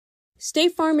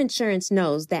State Farm Insurance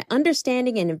knows that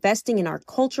understanding and investing in our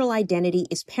cultural identity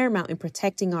is paramount in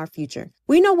protecting our future.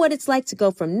 We know what it's like to go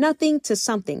from nothing to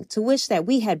something, to wish that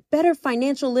we had better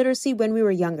financial literacy when we were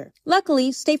younger.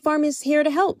 Luckily, State Farm is here to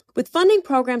help with funding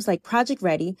programs like Project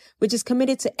Ready, which is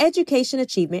committed to education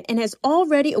achievement and has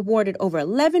already awarded over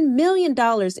 $11 million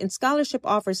in scholarship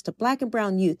offers to Black and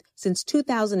brown youth since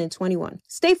 2021.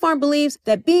 State Farm believes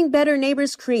that being better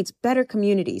neighbors creates better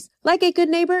communities. Like a good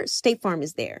neighbor, State Farm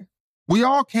is there. We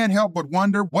all can't help but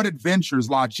wonder what adventures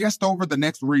lie just over the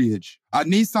next ridge. A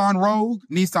Nissan Rogue,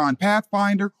 Nissan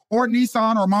Pathfinder, or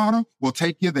Nissan Armada will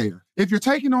take you there. If you're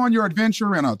taking on your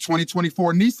adventure in a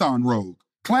 2024 Nissan Rogue,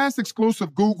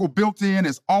 class-exclusive Google built-in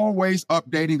is always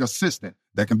updating assistant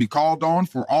that can be called on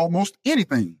for almost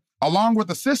anything. Along with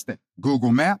Assistant,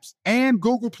 Google Maps and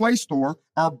Google Play Store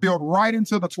are built right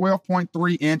into the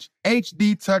 12.3-inch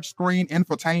HD touchscreen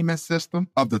infotainment system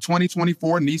of the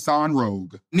 2024 Nissan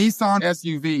Rogue. Nissan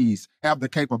SUVs have the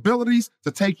capabilities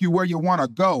to take you where you want to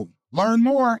go. Learn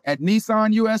more at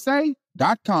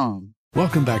nissanusa.com.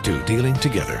 Welcome back to Dealing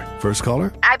Together. First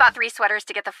caller? I bought 3 sweaters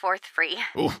to get the 4th free.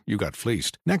 Oh, you got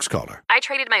fleeced. Next caller? I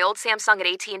traded my old Samsung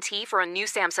at AT&T for a new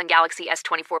Samsung Galaxy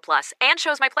S24 Plus and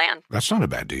chose my plan. That's not a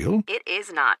bad deal. It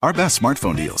is not. Our best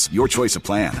smartphone deals. Your choice of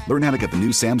plan. Learn how to get the new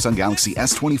Samsung Galaxy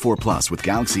S24 Plus with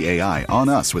Galaxy AI on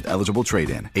us with eligible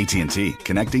trade-in. AT&T.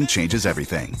 Connecting changes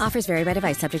everything. Offers vary by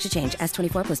device. Subject to change.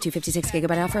 S24 plus 256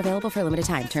 gigabyte offer available for a limited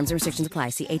time. Terms and restrictions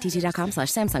apply. See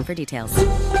att.com/Samsung for details.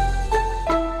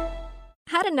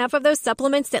 Had enough of those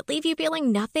supplements that leave you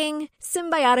feeling nothing?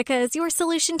 Symbiotica is your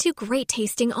solution to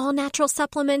great-tasting, all-natural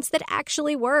supplements that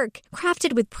actually work.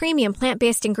 Crafted with premium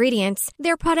plant-based ingredients,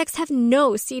 their products have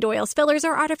no seed oils, fillers,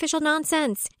 or artificial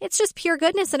nonsense. It's just pure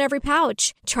goodness in every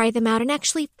pouch. Try them out and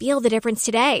actually feel the difference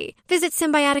today. Visit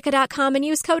Symbiotica.com and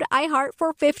use code IHEART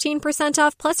for 15%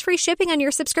 off plus free shipping on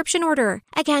your subscription order.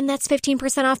 Again, that's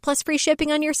 15% off plus free shipping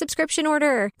on your subscription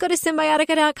order. Go to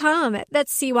Symbiotica.com.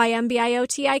 That's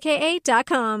CYMBIOTIKA.com.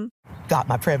 Got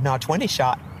my Prevnar 20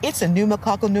 shot. It's a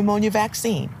pneumococcal pneumonia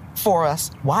vaccine. For us,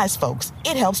 wise folks,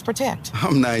 it helps protect.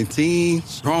 I'm 19,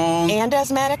 strong. And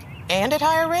asthmatic, and at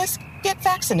higher risk. Get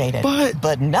vaccinated.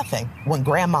 But nothing when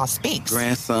grandma speaks.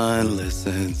 Grandson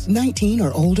listens. 19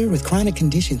 or older with chronic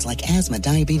conditions like asthma,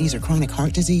 diabetes, or chronic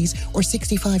heart disease, or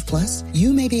 65 plus,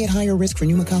 you may be at higher risk for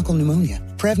pneumococcal pneumonia.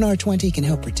 Prevnar 20 can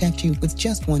help protect you with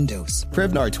just one dose.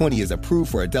 Prevnar 20 is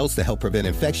approved for adults to help prevent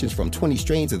infections from 20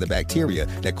 strains of the bacteria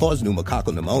that cause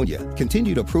pneumococcal pneumonia.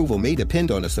 Continued approval may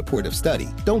depend on a supportive study.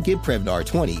 Don't get Prevnar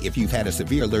 20 if you've had a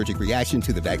severe allergic reaction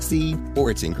to the vaccine or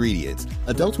its ingredients.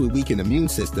 Adults with weakened immune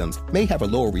systems may have a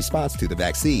lower response to the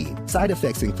vaccine. Side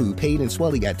effects include pain and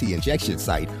swelling at the injection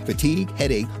site, fatigue,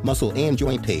 headache, muscle, and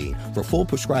joint pain. For full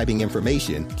prescribing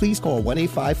information, please call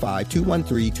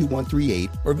 1-855-213-2138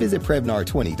 or visit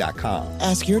Prevnar20.com.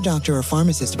 Ask your doctor or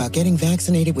pharmacist about getting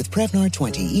vaccinated with Prevnar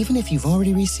 20, even if you've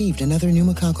already received another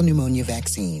pneumococcal pneumonia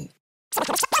vaccine.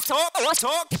 Talk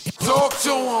to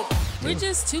them. We're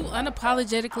just two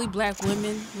unapologetically black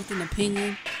women with an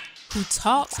opinion who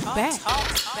talk back.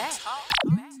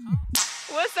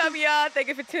 What's up, y'all? Thank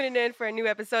you for tuning in for a new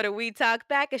episode of We Talk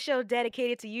Back, a show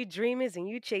dedicated to you dreamers and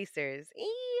you chasers.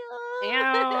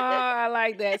 I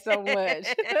like that so much.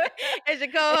 It's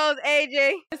your co-host,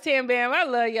 AJ. It's Tam Bam. I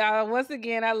love y'all. Once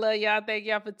again, I love y'all. Thank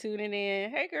y'all for tuning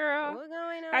in. Hey, girl. What's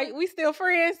going on? We still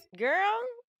friends? Girl,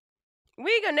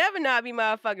 we gonna never not be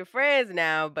motherfucking friends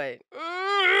now, but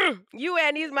you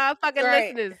and these motherfucking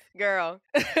listeners, girl.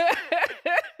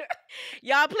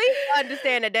 Y'all, please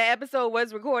understand that episode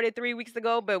was recorded 3 weeks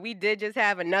ago, but we did just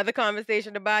have another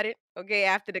conversation about it, okay,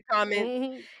 after the comment.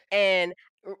 Mm-hmm. And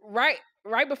right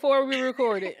before we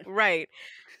recorded. Right.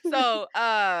 So,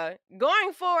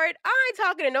 going forward, I ain't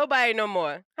talking to nobody no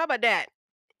more. How about that?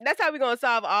 That's how we gonna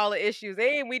solve all the issues.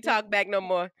 Ain't we talk back no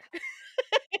more.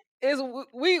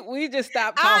 We just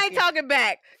stopped talking. I ain't talking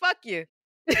back. Fuck you.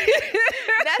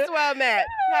 That's where I'm at.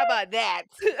 How about that?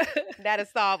 That'll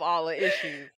solve all the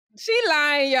issues. She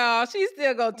lying, y'all. She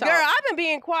still gonna talk. Girl, I've been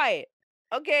being quiet.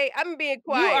 Okay? I've been being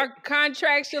quiet. You are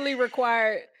contractually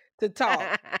required to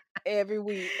talk every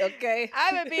week, okay?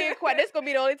 I've been being quiet. This is gonna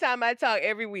be the only time I talk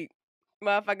every week.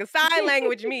 Motherfucker, sign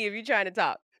language me if you're trying to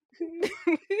talk.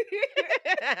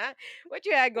 What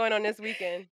you had going on this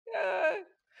weekend?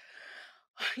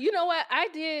 You know what? I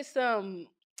did some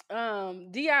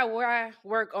DIY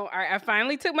work on art. I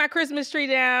finally took my Christmas tree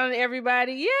down,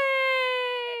 everybody.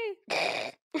 Yay!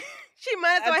 She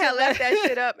might as well have left that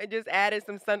shit up and just added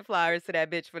some sunflowers to that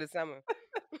bitch for the summer.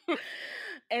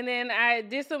 And then I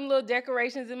did some little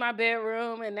decorations in my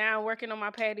bedroom, and now I'm working on my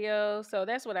patio. So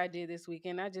that's what I did this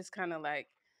weekend. I just kind of like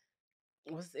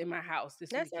was in my house this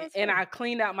That weekend, sounds and fun. I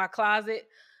cleaned out my closet.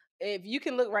 If you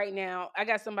can look right now, I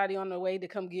got somebody on the way to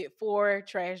come get 4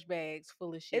 trash bags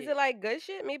full of shit. Is it like good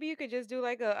shit? Maybe you could just do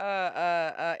like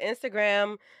a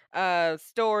Instagram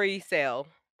story sale.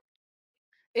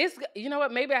 It's you know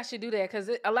what? Maybe I should do that because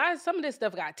some of this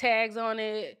stuff got tags on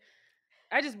it.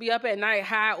 I just be up at night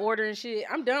high ordering shit.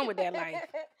 I'm done with that life.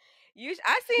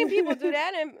 I seen people do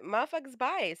that and motherfuckers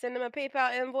buy it. Send them a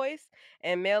PayPal invoice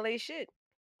and mail they shit.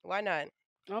 Why not?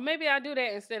 Well, maybe I'll do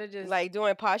that instead of just like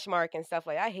doing Poshmark and stuff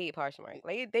like. I hate Poshmark.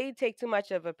 Like they take too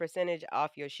much of a percentage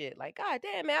off your shit. Like, God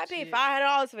damn, man, I paid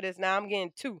 $500 for this. Now I'm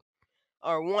getting 2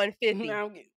 or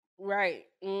 $150. Right.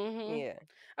 Mm-hmm. Yeah.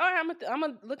 All right, I'm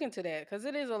gonna look into that because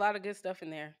it is a lot of good stuff in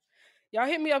there. Y'all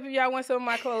hit me up if y'all want some of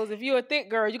my clothes. If you're a thick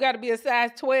girl, you got to be a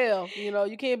size 12. You know,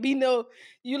 you can't be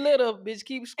you little bitch.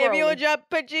 Keep scrolling. If you don't jump,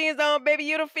 put jeans on, baby,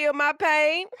 you don't feel my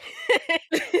pain.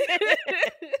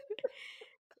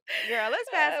 Girl, let's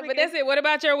fast. But that's it. What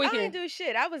about your weekend? I didn't do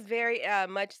shit. I was very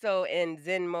much so in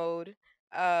Zen mode.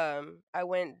 I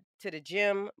went to the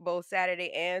gym both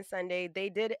Saturday and Sunday. They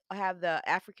did have the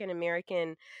African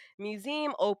American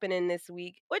Museum opening this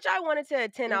week, which I wanted to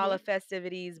attend all the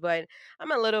festivities, but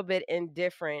I'm a little bit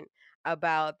indifferent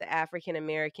about the African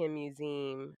American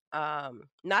Museum.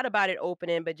 Not about it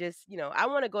opening, but just, I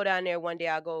want to go down there one day.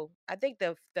 I'll go. I think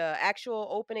the actual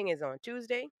opening is on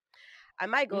Tuesday. I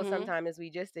might go sometime this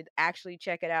week just to actually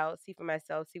check it out, see for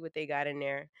myself, see what they got in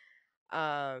there.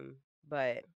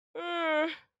 But I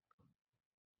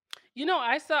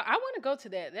want to go to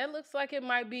that. That looks like it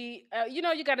might be,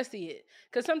 you got to see it.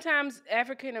 Because sometimes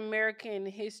African American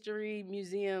history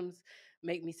museums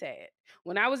make me sad.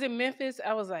 When I was in Memphis,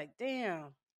 I was like,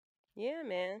 damn. Yeah,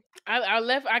 man.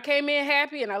 I came in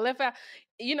happy and I left out.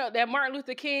 That Martin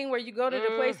Luther King where you go to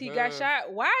the place he got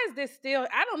shot. Why is this still?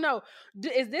 I don't know.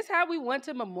 Is this how we want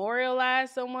to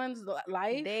memorialize someone's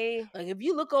life? Like if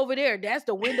you look over there, that's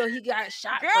the window he got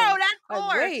shot. Girl, from. that tour,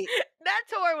 like, wait. that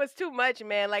tour was too much,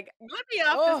 man. Like, let me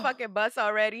off this fucking bus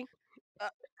already.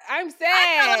 I'm sad.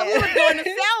 I thought we were going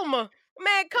to Selma.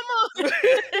 Man, come on.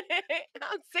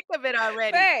 I'm sick of it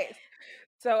already. Thanks.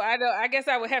 So I guess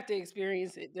I would have to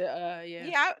experience it.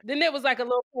 Yeah. Then there was like a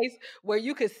little place where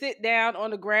you could sit down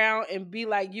on the ground and be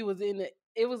like you was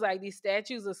it was like these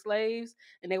statues of slaves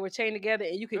and they were chained together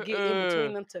and you could get in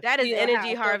between them to that is feel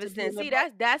energy harvesting. See,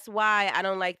 that's why I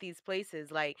don't like these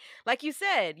places. Like you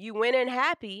said, you went in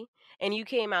happy and you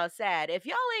came out sad. If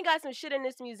y'all ain't got some shit in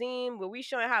this museum where we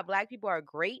showing how Black people are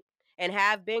great and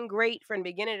have been great from the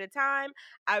beginning of the time,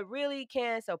 I really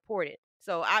can't support it.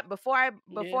 So before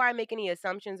I make any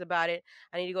assumptions about it,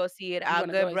 I need to go see it. Our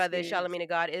good brother Charlamagne the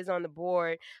God is on the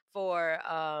board for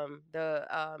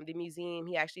the museum.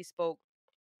 He actually spoke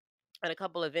at a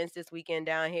couple events this weekend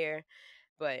down here.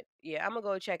 But yeah, I'm gonna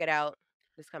go check it out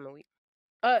this coming week.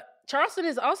 Charleston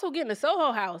is also getting a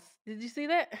Soho House. Did you see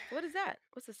that? What is that?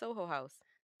 What's a Soho House?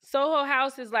 Soho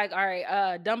House is like, all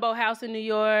right, Dumbo House in New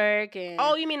York, and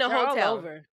you mean a hotel? All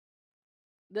over.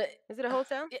 Is it a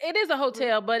hotel? It is a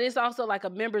hotel, but it's also like a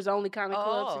members only kind of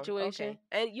club situation.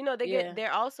 Okay. And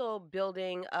they're also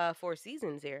building Four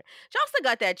Seasons here. Charleston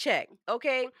got that check.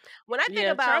 Okay. When I think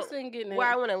about where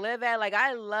I want to live at, like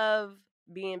I love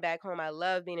being back home. I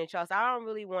love being in Charleston. I don't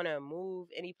really want to move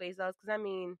anyplace else because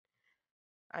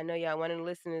I know y'all, one of the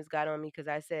listeners got on me because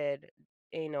I said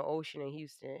ain't no ocean in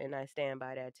Houston, and I stand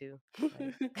by that too.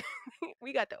 Like,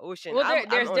 we got the ocean. Well,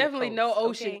 there's definitely no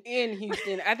ocean in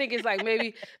Houston. I think it's like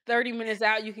maybe 30 minutes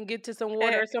out you can get to some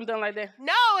water or something like that.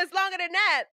 No, it's longer than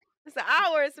that. It's an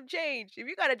hour and some change. If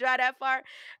you got to drive that far,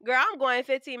 girl, I'm going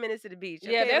 15 minutes to the beach.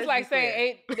 Okay? Yeah, that's like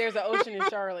saying there's an ocean in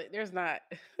Charlotte. There's not.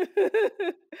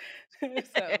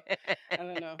 So, I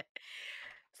don't know.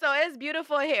 So it's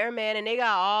beautiful here, man, and they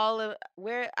got all of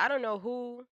I don't know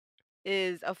who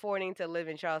is affording to live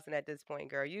in Charleston at this point,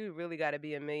 girl. You really got to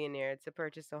be a millionaire to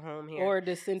purchase a home here. Or a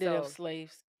descendant of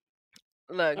slaves.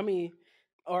 Look.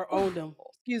 Or owned them.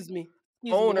 Excuse me.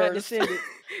 Owners. Descendants.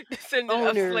 Descendant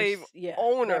of slave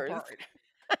owners.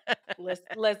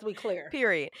 Let's be clear.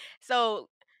 Period. So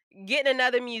getting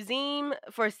another museum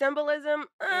for symbolism,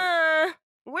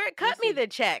 cut me the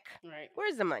check. Right.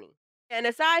 Where's the money? And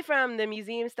aside from the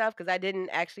museum stuff, because I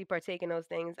didn't actually partake in those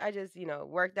things, I just,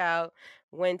 worked out,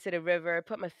 went to the river,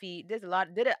 put my feet.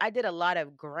 I did a lot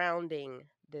of grounding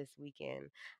this weekend.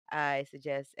 I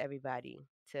suggest everybody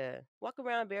to walk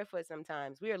around barefoot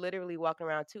sometimes. We are literally walking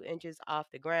around 2 inches off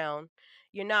the ground.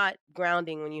 You're not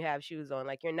grounding when you have shoes on.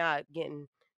 Like, you're not getting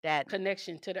that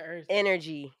connection to the earth.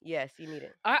 Energy. Yes, you need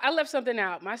it. I left something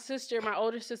out. My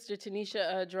older sister,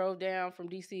 Tanisha, drove down from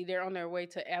DC. They're on their way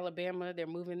to Alabama. They're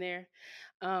moving there.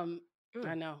 I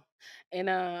know. And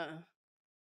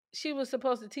she was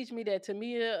supposed to teach me that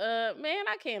Tamia. Man,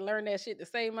 I can't learn that shit to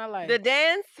save my life. The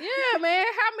dance? Yeah, man.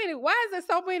 Why is there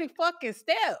so many fucking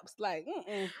steps? Like,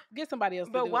 get somebody else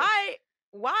to do it.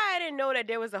 Why I didn't know that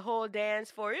there was a whole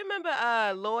dance for it. Remember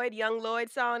Young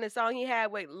Lloyd song, the song he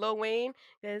had with Lil Wayne?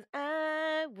 Because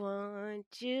I want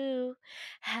you.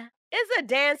 It's a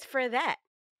dance for that.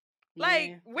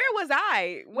 Like, where was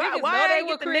I? Why I didn't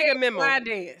get the nigga memo?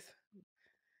 Dance.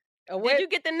 Did you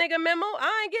get the nigga memo?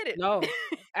 I ain't get it. No,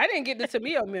 I didn't get the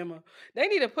Tamia memo. They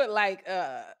need to put like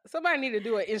somebody need to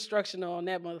do an instructional on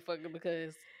that motherfucker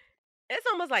because it's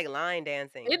almost like line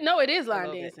dancing. It is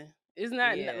line dancing. It's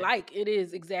not like it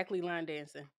is exactly line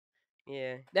dancing.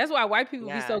 Yeah, that's why white people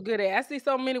be so good at it. I see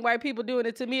so many white people doing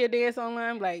the Tamia dance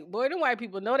online. Like, boy, them white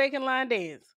people know they can line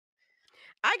dance.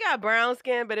 I got brown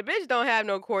skin, but a bitch don't have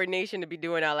no coordination to be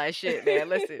doing all that shit, man.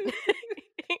 Listen.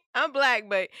 I'm black,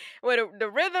 but with the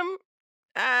rhythm,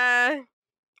 I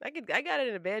got it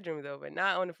in the bedroom though, but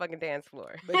not on the fucking dance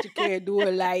floor. But you can't do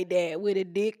it like that with a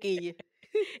dick in you.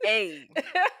 Hey,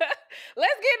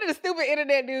 let's get into the stupid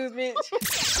internet news, bitch.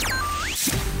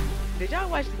 Did y'all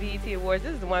watch the BET Awards?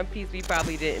 This is the one piece we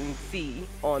probably didn't see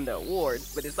on the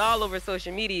awards, but it's all over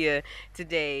social media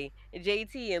today.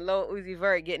 JT and Lil Uzi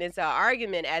Vert getting into an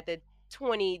argument at the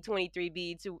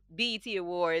 2023 BET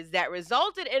Awards that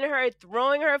resulted in her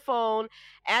throwing her phone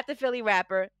at the Philly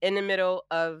rapper in the middle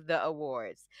of the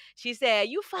awards. She said,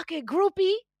 "You fucking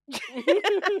groupie."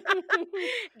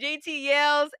 JT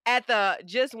yells at the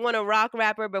just wanna rock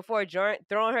rapper before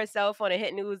throwing herself on a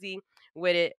hit Uzi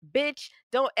with it. "Bitch,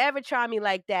 don't ever try me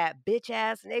like that, bitch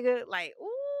ass nigga." Like,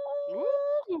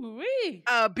 ooh,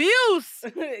 abuse.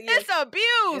 It's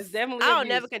abuse. It's definitely I don't abuse.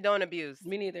 never condone abuse.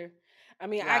 Me neither. I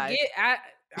mean, Lies. I've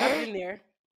been there.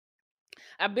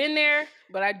 I've been there,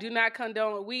 but I do not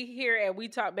condone. We here at We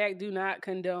Talk Back do not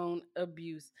condone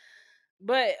abuse.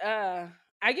 But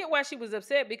I get why she was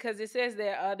upset because it says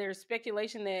that there's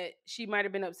speculation that she might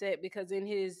have been upset because in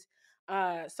his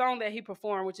song that he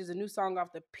performed, which is a new song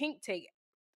off the Pink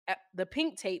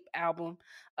Tape album,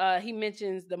 he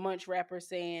mentions the Munch rapper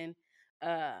saying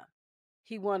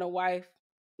he want a wife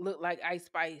look like Ice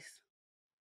Spice.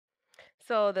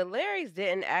 So the lyrics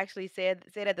didn't actually say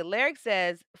that. The lyric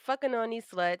says, "Fucking on these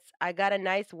sluts. I got a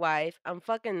nice wife. I'm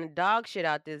fucking the dog shit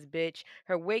out this bitch.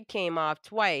 Her wig came off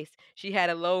twice. She had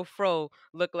a low fro.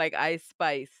 Look like Ice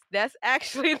Spice." That's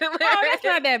actually the lyric. Oh, that's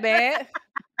not that bad.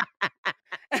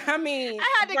 I mean,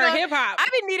 I had to for hip hop,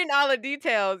 I've been needing all the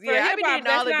details. For I've been needing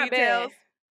all the details.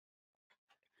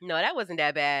 Bad. No, that wasn't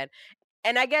that bad.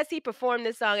 And I guess he performed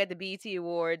this song at the BET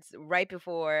Awards right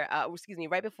before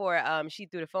she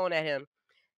threw the phone at him.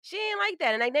 She ain't like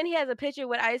that. And then he has a picture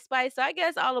with Ice Spice. So I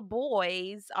guess all the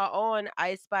boys are on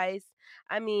Ice Spice.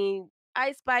 I mean,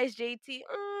 Ice Spice, JT,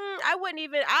 I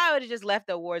would have just left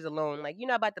the awards alone. Like, you're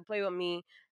not about to play with me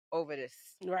over this.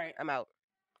 Right. I'm out.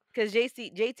 Because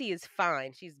JT is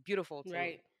fine. She's beautiful too.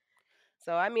 Right.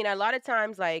 So, I mean, a lot of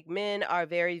times, like, men are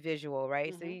very visual,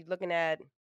 right? So he's looking at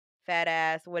fat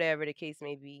ass, whatever the case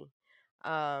may be.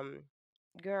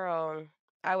 Girl,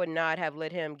 I would not have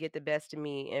let him get the best of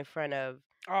me in front of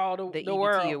all the EBT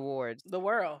world. Awards. The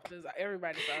world.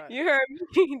 Everybody saw it. You heard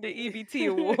me? The EBT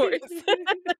Awards.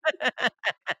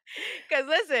 Because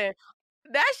listen,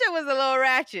 that shit was a little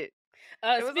ratchet.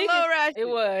 It was a little ratchet. It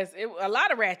was a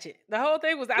lot of ratchet. The whole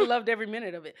thing was, I loved every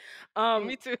minute of it.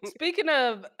 Me too. Speaking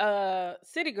of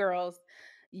City Girls,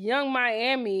 Young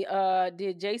Miami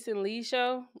did Jason Lee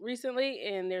show recently,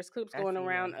 and there's clips going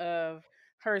around of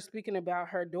her speaking about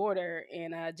her daughter,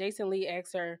 and Jason Lee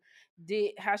asked her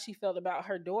how she felt about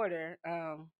her daughter,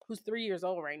 who's 3 years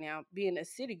old right now, being a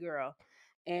city girl.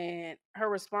 And her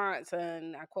response,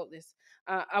 and I quote this,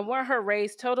 "I want her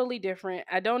raised totally different.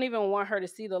 I don't even want her to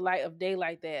see the light of day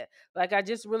like that. Like, I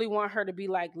just really want her to be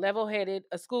like level-headed,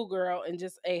 a schoolgirl, and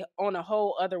just on a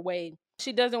whole other way.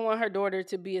 She doesn't want her daughter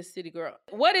to be a city girl."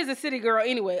 What is a city girl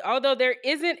anyway? Although there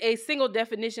isn't a single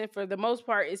definition, for the most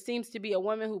part, it seems to be a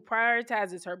woman who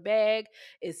prioritizes her bag,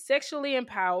 is sexually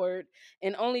empowered,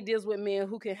 and only deals with men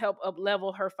who can help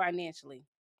up-level her financially.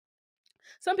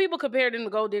 Some people compare them to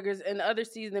gold diggers, and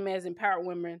others see them as empowered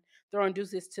women throwing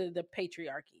deuces to the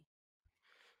patriarchy.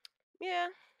 Yeah,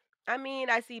 I mean,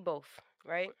 I see both,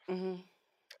 right?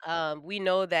 Mm-hmm. We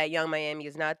know that Young Miami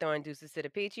is not throwing deuces to the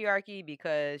patriarchy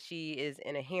because she is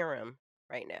in a harem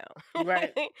right now.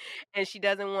 Right. And she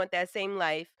doesn't want that same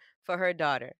life for her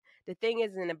daughter. The thing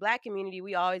is, in the Black community,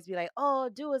 we always be like, "Oh,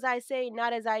 do as I say,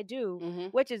 not as I do,"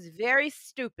 which is very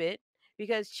stupid.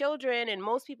 Because children and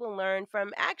most people learn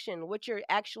from action, what you're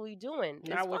actually doing.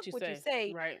 Not what you say.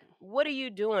 Say. Right. What are you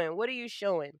doing? What are you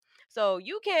showing? So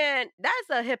that's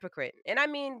a hypocrite. And I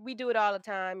mean, we do it all the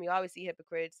time. You always see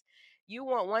hypocrites. You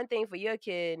want one thing for your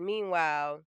kid.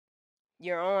 Meanwhile,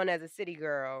 you're on as a city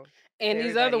girl. And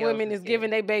these other women is giving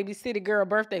their baby city girl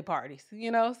birthday parties,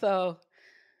 so,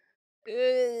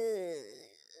 I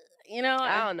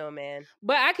don't know, man.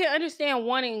 But I can understand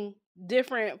wanting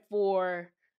different for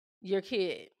your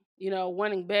kid,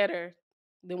 wanting better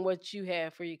than what you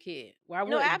have for your kid. Why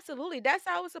wouldn't? No, absolutely. That's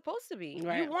how it's supposed to be.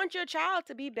 Right. You want your child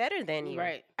to be better than you.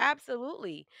 Right.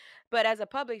 Absolutely. But as a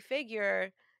public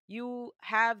figure, you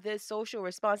have this social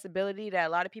responsibility that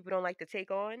a lot of people don't like to take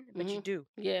on, but you do.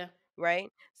 Yeah. Right?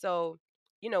 So,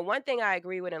 one thing I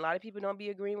agree with, and a lot of people don't be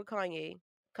agreeing with Kanye.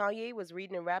 Kanye was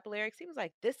reading the rap lyrics. He was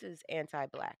like, this is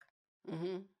anti-black.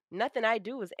 Mm-hmm. Nothing I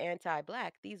do is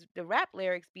anti-black. The rap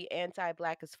lyrics be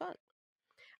anti-black as fuck.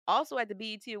 Also at the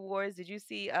BET Awards, did you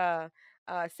see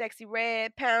Sexy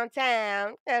Red, Pound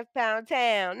Town? That's Pound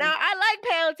Town. Now, I like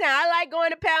Pound Town. I like going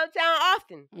to Pound Town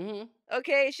often. Mm-hmm.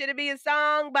 Okay, should it be a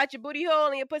song about your booty hole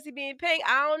and your pussy being pink?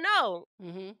 I don't know.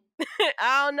 Mm-hmm.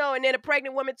 I don't know. And then a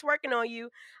pregnant woman twerking on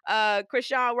you.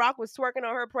 Krishan Rock was twerking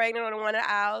on her pregnant on one of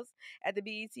the aisles at the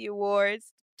BET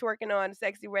Awards, twerking on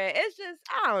Sexy Red. It's just,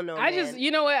 I don't know, man.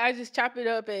 You know what? I just chop it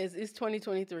up as it's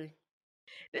 2023.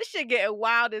 This shit getting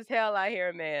wild as hell out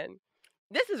here, man.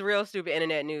 This is real stupid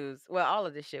internet news. Well, all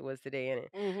of this shit was today, innit?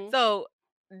 Mm-hmm. So,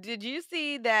 did you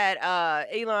see that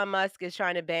Elon Musk is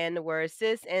trying to ban the word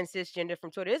cis and cisgender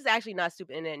from Twitter? This is actually not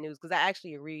stupid internet news because I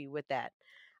actually agree with that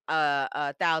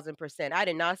 1,000%. I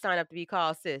did not sign up to be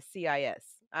called cis, CIS.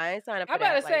 I ain't signed up for that.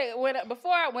 I'm about to say, when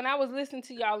I was listening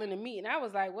to y'all in the meeting, I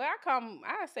was like, well,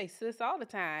 I say cis all the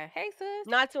time. Hey, sis.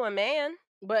 Not to a man.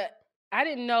 But I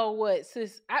didn't know what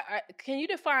cis. Can you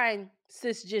define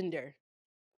cisgender?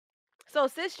 So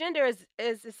cisgender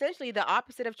is essentially the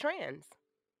opposite of trans.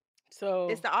 So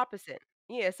it's the opposite.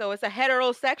 Yeah. So it's a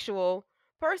heterosexual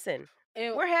person.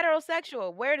 And we're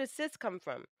heterosexual. Where does cis come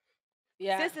from?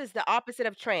 Yeah. Cis is the opposite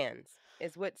of trans.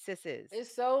 Is what cis is.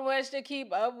 It's so much to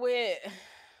keep up with.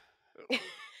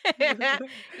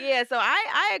 Yeah. So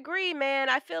I agree, man.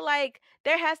 I feel like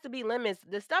there has to be limits.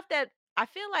 The stuff that I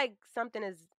feel like some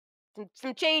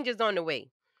changes on the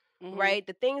way, right?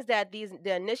 The things that the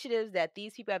initiatives that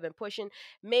these people have been pushing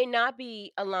may not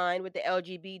be aligned with the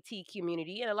LGBT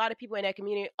community, and a lot of people in that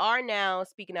community are now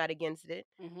speaking out against it,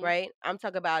 right? I'm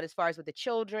talking about as far as with the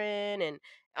children and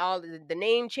all the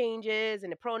name changes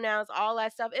and the pronouns, all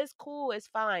that stuff. It's cool, it's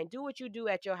fine. Do what you do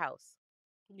at your house.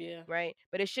 Yeah. Right.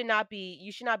 But you should not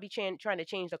be trying to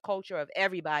change the culture of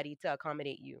everybody to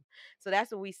accommodate you. So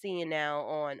that's what we're seeing now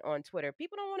on Twitter.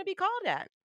 People don't want to be called that.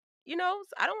 I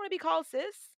don't want to be called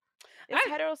cis. It's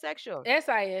heterosexual.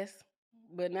 SIS,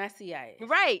 but not CIS.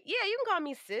 Right. Yeah, you can call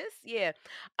me cis. Yeah.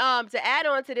 To add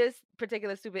on to this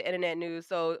particular stupid internet news,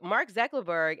 so Mark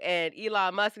Zuckerberg and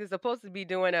Elon Musk is supposed to be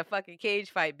doing a fucking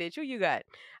cage fight, bitch. Who you got?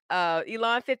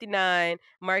 Elon 59,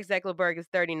 Mark Zuckerberg is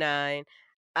 39.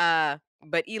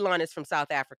 But Elon is from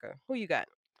South Africa. Who you got?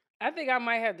 I think I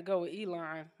might have to go with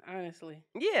Elon, honestly.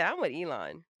 Yeah, I'm with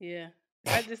Elon. Yeah.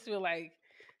 I just feel like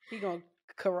he gonna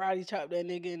karate chop that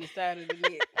nigga in the side of the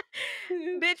neck.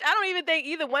 Bitch, I don't even think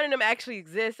either one of them actually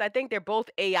exists. I think they're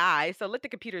both AI, so let the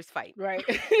computers fight. Right.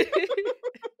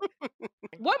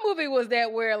 What movie was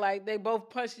that where like they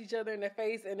both punched each other in the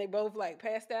face and they both like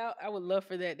passed out? I would love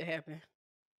for that to happen.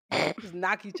 Just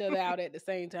knock each other out at the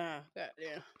same time.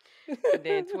 Goddamn. And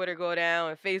then Twitter go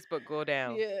down and Facebook go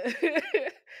down. Yeah.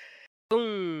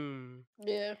 Boom.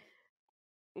 Yeah.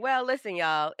 Well, listen,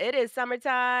 y'all. It is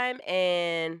summertime,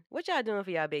 and what y'all doing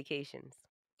for y'all vacations?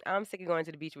 I'm sick of going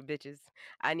to the beach with bitches.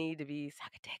 I need to be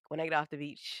suck a dick when I get off the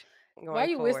beach. Why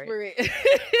you whisper it?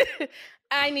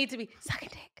 I need to be suck a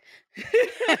dick.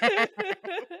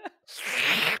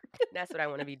 That's what I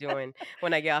want to be doing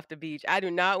when I get off the beach. I do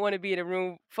not want to be in a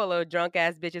room full of drunk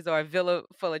ass bitches or a villa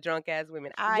full of drunk ass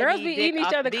women. Girls be eating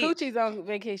each other coochies on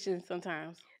vacation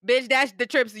sometimes. Bitch, that's the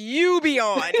trips you be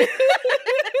on.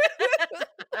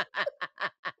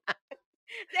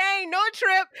 There ain't no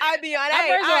trip I be on.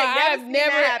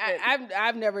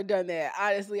 I've never done that.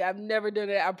 Honestly, I've never done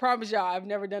that. I promise y'all, I've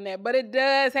never done that. But it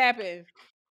does happen.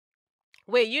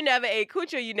 Wait, you never ate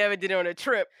coochie or you never did it on a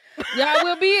trip? Y'all,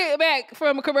 we'll be back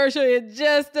from a commercial in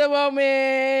just a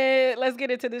moment. Let's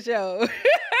get into the show.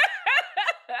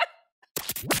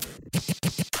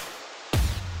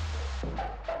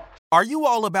 Are you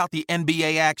all about the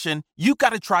NBA action? You got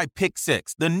to try Pick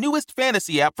Six, the newest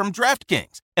fantasy app from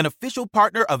DraftKings, an official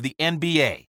partner of the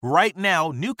NBA. Right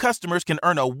now, new customers can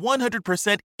earn a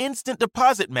 100% instant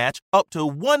deposit match up to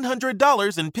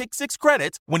 $100 in Pick Six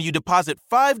credits when you deposit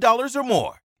 $5 or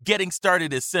more. Getting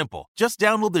started is simple. Just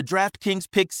download the DraftKings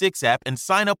Pick 6 app and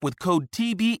sign up with code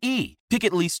TBE. Pick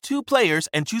at least 2 players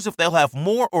and choose if they'll have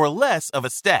more or less of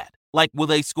a stat. Like, will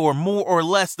they score more or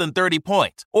less than 30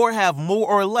 points? Or have more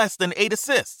or less than 8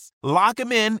 assists? Lock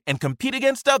them in and compete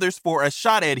against others for a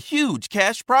shot at huge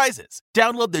cash prizes.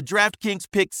 Download the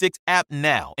DraftKings Pick 6 app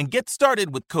now and get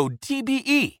started with code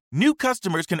TBE. New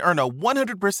customers can earn a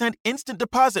 100% instant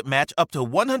deposit match up to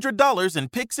 $100 in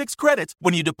Pick 6 credits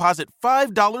when you deposit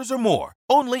 $5 or more.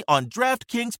 Only on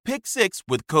DraftKings Pick 6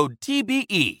 with code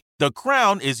TBE. The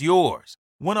crown is yours.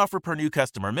 One offer per new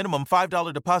customer. Minimum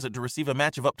 $5 deposit to receive a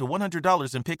match of up to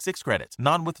 $100 in Pick 6 credits.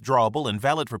 Non-withdrawable and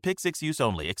valid for Pick 6 use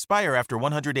only. Expire after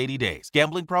 180 days.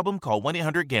 Gambling problem? Call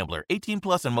 1-800-GAMBLER. 18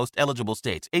 plus in most eligible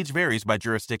states. Age varies by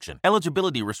jurisdiction.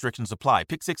 Eligibility restrictions apply.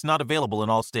 Pick 6 not available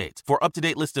in all states. For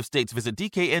up-to-date list of states, visit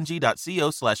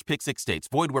dkng.co/pick6states.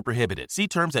 Void where prohibited. See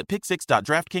terms at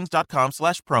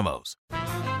pick6.draftkings.com/promos.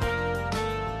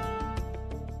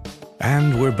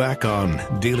 And we're back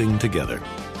on Dealing Together,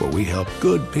 where we help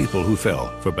good people who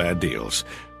fell for bad deals.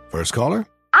 First caller?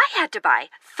 I had to buy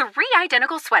 3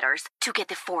 identical sweaters to get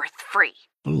the 4th free.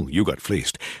 Ooh, you got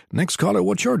fleeced. Next caller,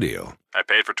 what's your deal? I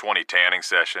paid for 20 tanning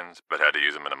sessions, but had to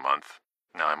use them in a month.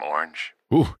 Now I'm orange.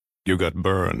 Ooh, you got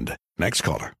burned. Next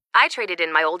caller. I traded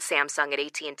in my old Samsung at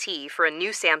AT&T for a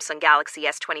new Samsung Galaxy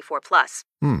S24 Plus.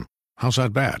 How's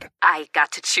that bad? I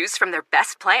got to choose from their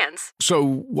best plans. So,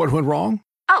 what went wrong?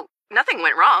 Oh, nothing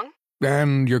went wrong.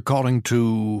 And you're calling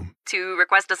to... To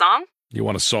request a song? You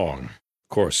want a song. Of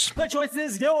course. The choice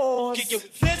is yours.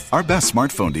 Our best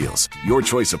smartphone deals. Your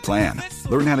choice of plan.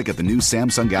 Learn how to get the new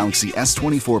Samsung Galaxy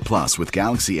S24 Plus with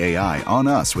Galaxy AI on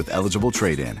us with eligible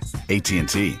trade-in.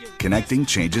 AT&T. Connecting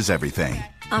changes everything.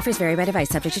 Offers vary by device,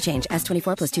 subject to change.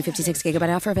 S24 plus 256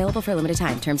 gigabyte offer available for a limited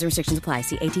time. Terms and restrictions apply.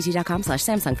 See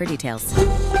att.com/Samsung for details.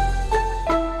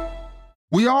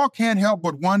 We all can't help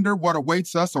but wonder what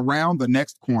awaits us around the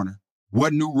next corner.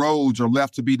 What new roads are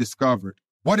left to be discovered?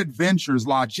 What adventures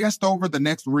lie just over the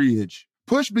next ridge?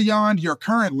 Push beyond your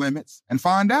current limits and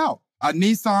find out. A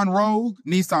Nissan Rogue,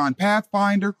 Nissan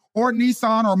Pathfinder, or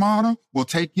Nissan Armada will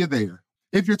take you there.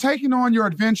 If you're taking on your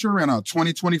adventure in a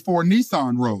 2024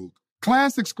 Nissan Rogue,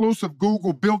 class-exclusive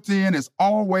Google built-in is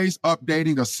always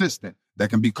updating assistant that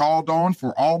can be called on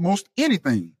for almost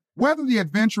anything. Whether the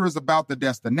adventure is about the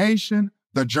destination,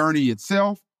 the journey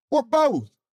itself, or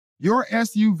both, your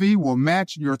SUV will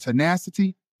match your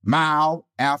tenacity mile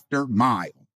after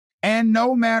mile. And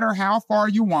no matter how far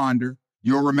you wander,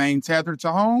 you'll remain tethered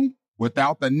to home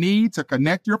without the need to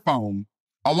connect your phone.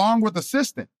 Along with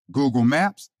Assistant, Google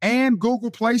Maps and Google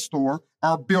Play Store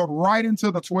are built right into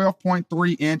the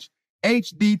 12.3-inch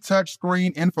HD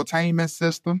touchscreen infotainment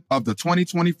system of the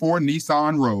 2024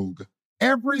 Nissan Rogue.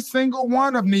 Every single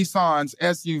one of Nissan's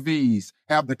SUVs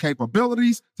have the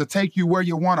capabilities to take you where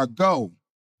you want to go.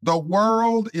 The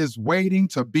world is waiting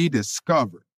to be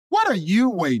discovered. What are you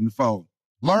waiting for?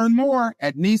 Learn more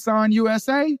at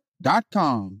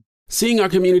nissanusa.com. Seeing our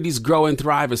communities grow and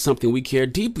thrive is something we care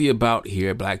deeply about here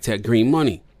at Black Tech Green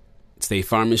Money. State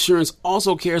Farm Insurance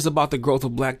also cares about the growth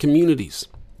of Black communities.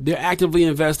 They're actively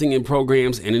investing in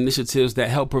programs and initiatives that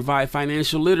help provide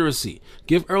financial literacy,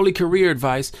 give early career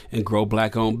advice, and grow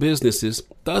Black-owned businesses,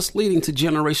 thus leading to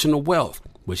generational wealth,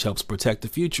 which helps protect the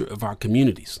future of our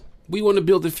communities. We want to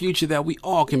build a future that we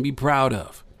all can be proud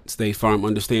of. State Farm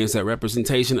understands that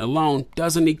representation alone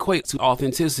doesn't equate to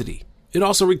authenticity. It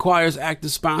also requires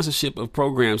active sponsorship of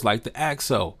programs like the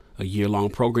AXO, a year-long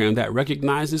program that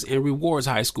recognizes and rewards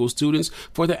high school students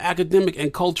for their academic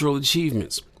and cultural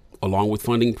achievements, along with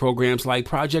funding programs like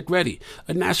Project Ready,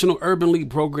 a National Urban League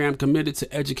program committed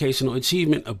to educational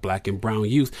achievement of Black and brown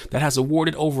youth that has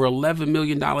awarded over $11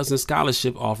 million in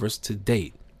scholarship offers to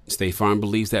date. State Farm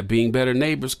believes that being better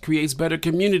neighbors creates better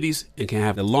communities and can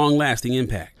have a long-lasting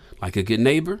impact. Like a good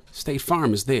neighbor, State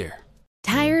Farm is there.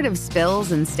 Tired of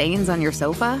spills and stains on your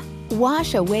sofa?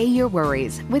 Wash away your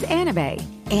worries with Anabei.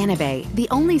 Anabei, the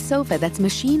only sofa that's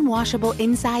machine washable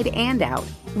inside and out,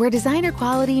 where designer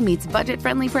quality meets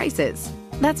budget-friendly prices.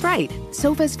 That's right,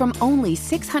 sofas from only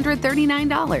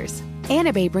 $639.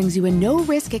 Anabei brings you a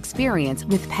no-risk experience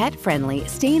with pet-friendly,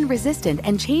 stain-resistant,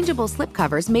 and changeable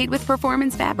slipcovers made with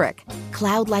performance fabric,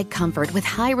 cloud-like comfort with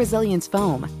high-resilience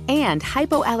foam, and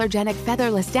hypoallergenic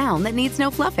featherless down that needs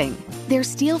no fluffing. Their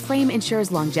steel frame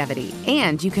ensures longevity,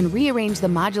 and you can rearrange the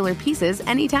modular pieces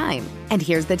anytime. And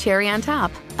here's the cherry on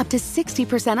top, up to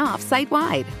 60% off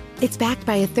site-wide. It's backed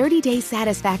by a 30-day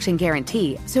satisfaction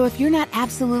guarantee, so if you're not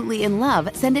absolutely in love,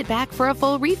 send it back for a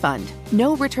full refund.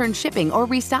 No return shipping or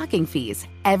restocking fees.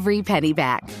 Every penny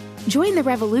back. Join the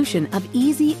revolution of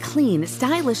easy, clean,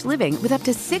 stylish living with up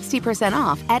to 60%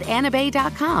 off at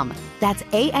anabei.com. That's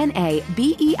ANABEI.com.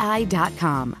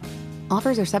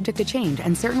 Offers are subject to change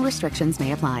and certain restrictions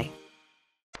may apply.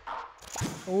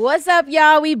 What's up,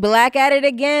 y'all? We black at it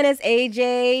again. It's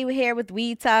AJ. We're here with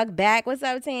We Talk Back. What's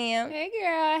up, Tam? Hey,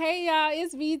 girl. Hey, y'all.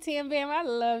 It's V, Tam Bam. I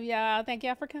love y'all. Thank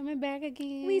y'all for coming back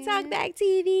again. We Talk Back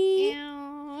TV.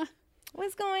 Ew.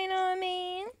 What's going on,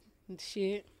 man?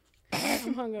 Shit.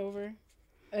 I'm hungover.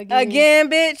 Again,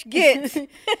 bitch. Get.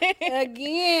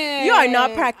 Again. You are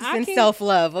not practicing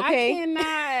self-love, okay? I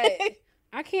cannot.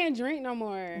 I can't drink no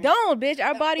more. Don't, bitch.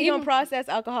 Our body don't process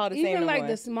alcohol the same no more. Even like more.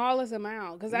 the smallest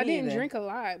amount. Because I didn't drink a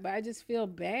lot, but I just feel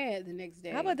bad the next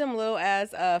day. How about them little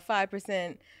ass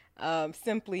 5%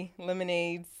 Simply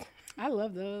lemonades? I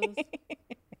love those.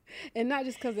 And not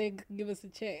just because they give us a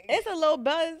check. It's a little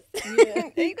buzz. Yeah.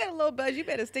 You got a little buzz. You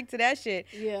better stick to that shit.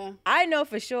 Yeah. I know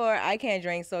for sure I can't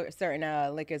drink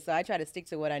certain liquors, so I try to stick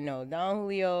to what I know. Don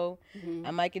Julio,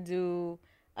 I might could do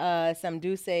some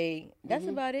Douce. That's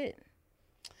about it.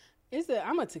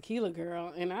 I'm a tequila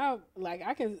girl, and I'll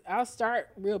start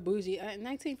real bougie.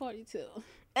 1942.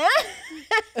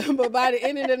 But by the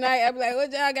end of the night, I'll be like,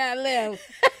 what y'all got left?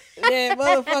 Yeah,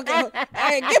 motherfucker.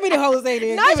 Hey, give me the Jose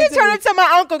then. Now you turn into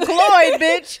my Uncle Cloyd,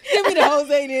 bitch. Give me the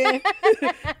Jose then.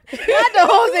 Not the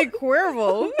Jose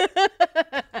Cuervo.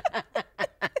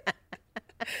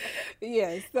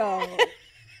 Yeah, so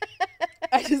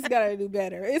I just gotta do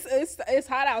better. It's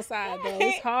hot outside though.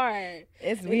 It's hard.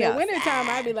 It's in the wintertime,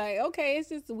 I'd be like, okay, it's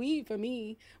just weed for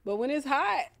me. But when it's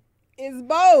hot, it's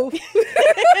both.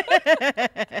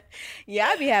 Yeah,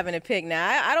 I be having to pick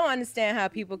now. I don't understand how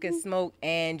people can smoke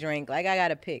and drink. Like, I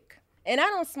gotta pick. And I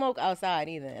don't smoke outside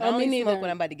either. And I only smoke when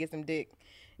I'm about to get some dick.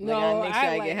 No, I make sure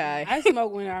I get high. I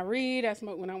smoke when I read. I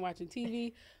smoke when I'm watching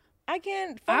TV. I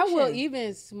can't function. I will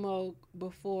even smoke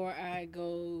before I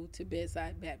go to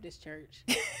Bedside Baptist Church.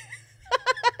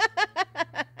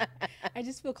 I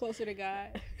just feel closer to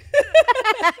God.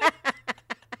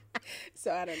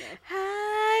 So I don't know.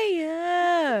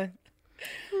 Higher.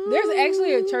 There's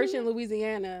actually a church in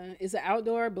Louisiana. It's an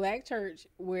outdoor black church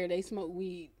where they smoke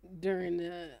weed during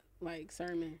the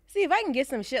sermon. See, if I can get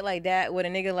some shit like that with a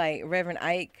nigga like Reverend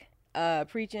Ike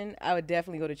preaching, I would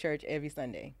definitely go to church every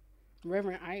Sunday.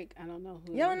 Reverend Ike, I don't know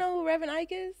who. You don't know who Reverend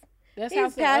Ike is?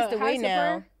 He's passed away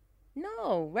now.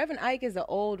 No, Reverend Ike is an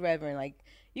old reverend. Like,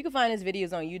 you can find his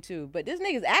videos on YouTube. But this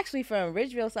nigga's actually from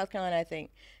Ridgeville, South Carolina, I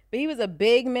think. But he was a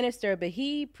big minister, but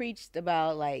he preached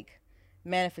about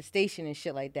manifestation and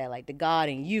shit like that, like the God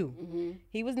in you. Mm-hmm.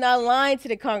 He was not lying to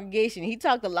the congregation. He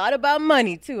talked a lot about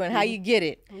money too and how you get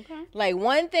it. Okay. Like,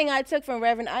 one thing I took from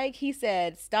Reverend Ike, he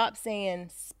said, stop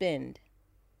saying spend.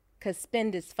 Cause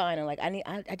spend is final. Like,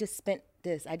 I just spent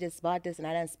this. I just bought this and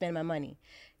I didn't spend my money.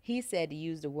 He said to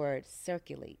use the word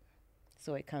circulate,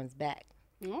 so it comes back.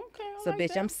 Okay. So,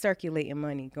 bitch, I'm circulating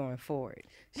money going forward.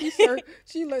 She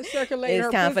circulating.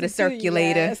 It's time for the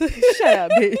circulator. Shut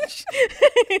up, bitch.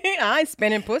 I ain't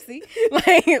spending pussy. You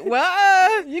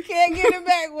can't get it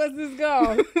back once it's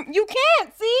gone. You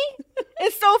can't. See,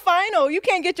 it's so final. You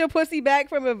can't get your pussy back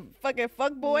from a fucking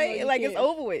fuckboy. No, it's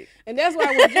over with. And that's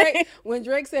why when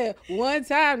Drake said one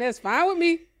time, that's fine with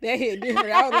me, that hit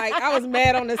different. I was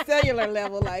mad on the cellular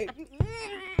level, like.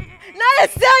 Not a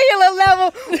cellular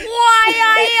level.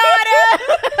 Why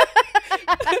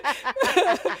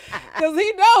Because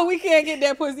he know we can't get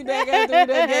that pussy back after we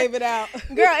done gave it out.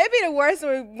 Girl, it'd be the worst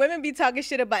when women be talking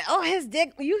shit about, oh, his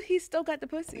dick, he still got the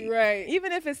pussy. Right.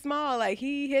 Even if it's small, like,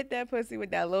 he hit that pussy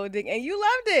with that little dick and you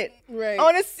loved it. Right.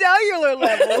 On a cellular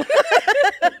level.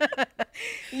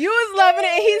 You was loving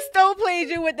it and he still played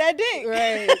you with that dick.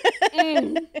 Right.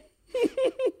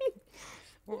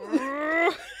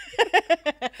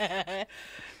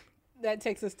 That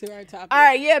takes us to our topic. All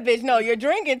right, yeah, bitch. No, your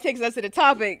drinking takes us to the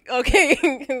topic.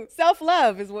 Okay,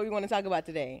 self-love is what we want to talk about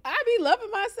today. I be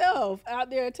loving myself out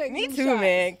there taking Me too, shots.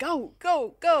 man. Go.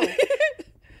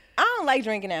 I don't like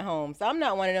drinking at home, so I'm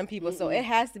not one of them people. Mm-mm. So it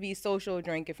has to be social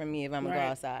drinking for me if I'm gonna go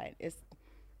outside.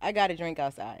 I gotta drink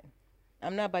outside.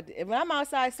 I'm not about to, when I'm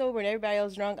outside sober and everybody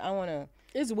else drunk, I wanna.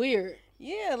 It's weird.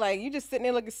 Yeah, like, you just sitting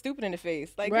there looking stupid in the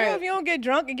face. Like, girl, if you don't get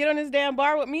drunk and get on this damn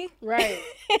bar with me. Right.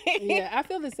 Yeah, I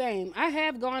feel the same. I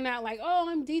have gone out like, oh,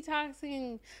 I'm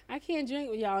detoxing. I can't drink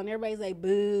with y'all. And everybody's like,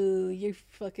 boo, you're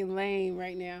fucking lame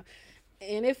right now.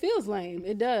 And it feels lame.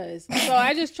 It does. So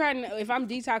I just try to, if I'm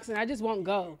detoxing, I just won't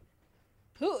go.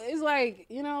 It's like,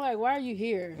 why are you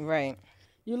here? Right.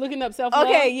 You're looking up self-love?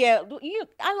 Okay, yeah.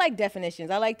 I like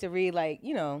definitions. I like to read,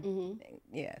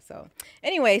 Yeah, so.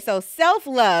 Anyway, so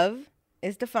self-love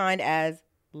is defined as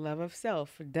love of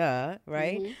self, duh,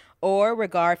 right? Or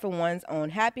regard for one's own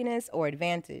happiness or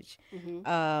advantage.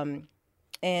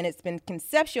 And it's been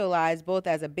conceptualized both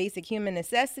as a basic human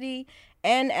necessity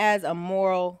and as a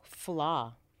moral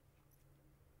flaw.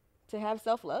 To have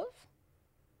self-love?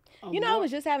 I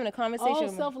was just having a conversation. All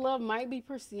self-love might be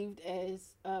perceived as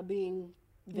being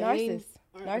vain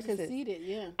or conceited.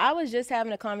 Yeah. I was just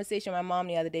having a conversation with my mom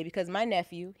the other day because my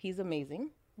nephew, he's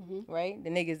amazing, right? The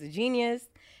nigga's a genius.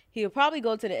 He would probably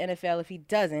go to the NFL. If he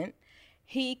doesn't,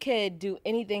 he could do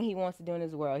anything he wants to do in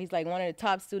his world. He's like one of the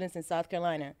top students in South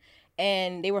Carolina.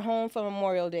 And they were home for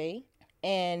Memorial Day,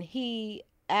 and he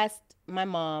asked my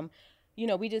mom,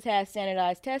 we just had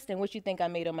standardized testing. What you think I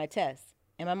made on my test?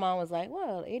 And my mom was like,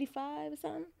 well, 85 or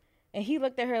something. And he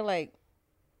looked at her like,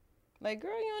 girl, you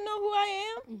don't know who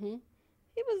I am?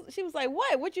 She was like,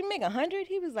 what you make, 100?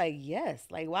 He was like, yes.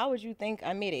 Like, why would you think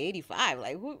I made an 85?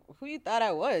 Like, who you thought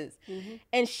I was?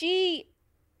 And she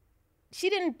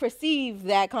didn't perceive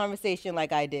that conversation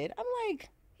like I did. I'm like,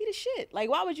 he the shit. Like,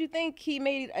 why would you think he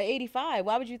made an 85?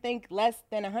 Why would you think less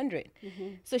than 100?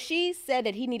 So she said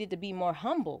that he needed to be more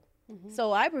humble.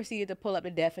 So I proceeded to pull up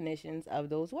the definitions of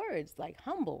those words, like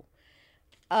humble.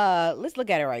 Let's look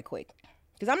at it right quick.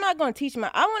 Because I'm not going to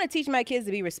I want to teach my kids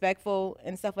to be respectful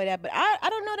and stuff like that, but I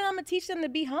don't know that I'm going to teach them to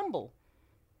be humble.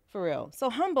 For real. So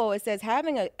humble, it says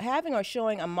having or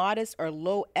showing a modest or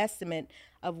low estimate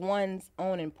of one's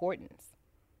own importance.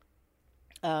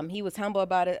 He was humble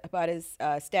about his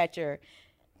stature.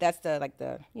 That's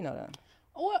the.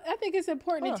 Well, I think it's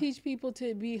important to teach people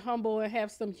to be humble and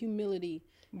have some humility.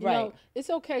 You know, it's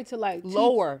okay to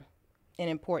lower in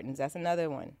importance. That's another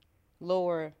one.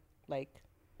 Lower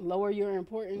your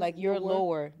importance. Like you're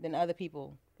lower than other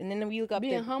people. And then we look up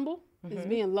being humble is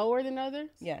being lower than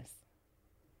others. Yes.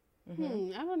 I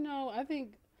don't know. I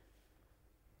think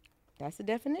that's the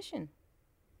definition.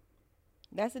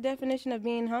 That's the definition of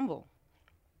being humble.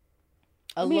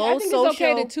 I think it's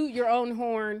okay to toot your own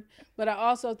horn, but I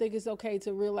also think it's okay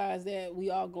to realize that we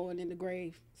all going in the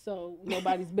grave. So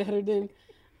nobody's better than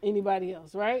anybody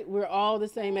else, right? We're all the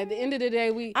same. At the end of the day,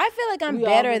 I feel like I'm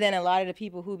better than a lot of the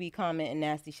people who be commenting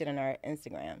nasty shit on our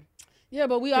Instagram. Yeah,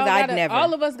 but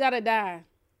all of us gotta die.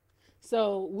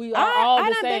 So we are all the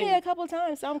same. I've been here a couple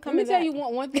times, so I'm coming back. Let me tell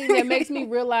you one thing that makes me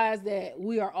realize that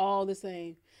we are all the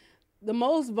same. The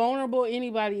most vulnerable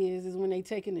anybody is when they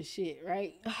taking a shit,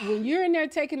 right? When you're in there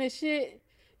taking a shit,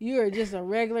 you are just a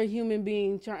regular human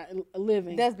being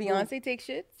living. Does Beyonce take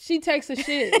shits? She takes a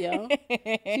shit, yo.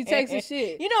 She takes a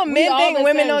shit. Men think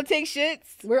women don't take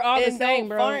shits. We're all the same,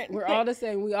 bro. Fart. We're all the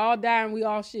same. We all die and we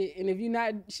all shit. And if you're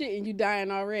not shitting, you dying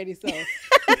already. So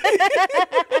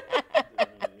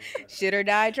shit or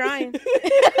die trying.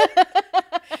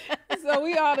 So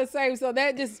we all the same. So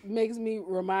that just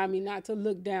remind me not to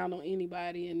look down on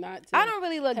anybody and not to. I don't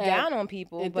really look down on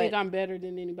people and think I'm better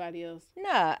than anybody else.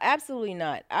 Nah, absolutely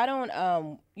not. I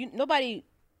don't. Nobody.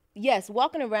 Yes,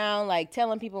 walking around like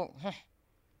telling people,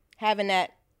 having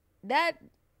that. No.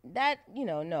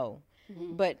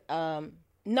 But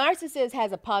narcissist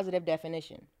has a positive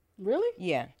definition. Really?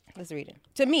 Yeah. Let's read it.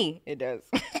 To me, it does.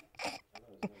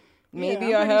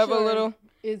 Maybe I have a little.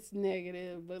 It's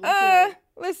negative, but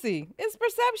let's see. It's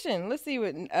perception. Let's see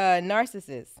what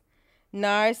narcissist.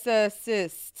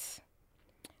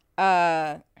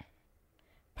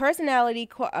 Personality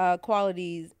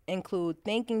qualities include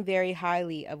thinking very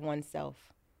highly of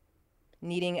oneself,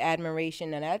 needing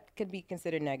admiration, and that could be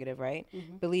considered negative, right?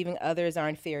 Believing others are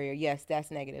inferior. Yes, that's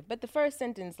negative. But the first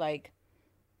sentence,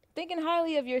 thinking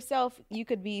highly of yourself, you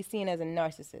could be seen as a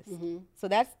narcissist. So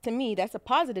to me, that's a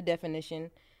positive definition.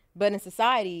 But in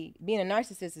society, being a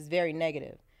narcissist is very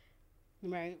negative.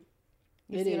 Right.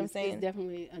 You see what I'm saying? It's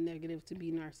definitely a negative to be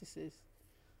narcissist.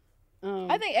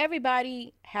 I think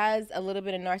everybody has a little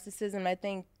bit of narcissism. I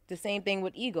think the same thing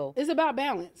with ego. It's about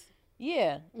balance.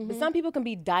 Yeah. But some people can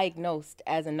be diagnosed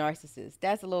as a narcissist.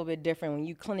 That's a little bit different when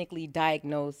you clinically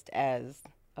diagnosed as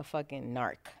a fucking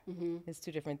narc. It's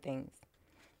two different things.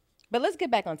 But let's get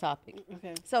back on topic.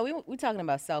 Okay. So we're talking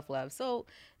about self-love. So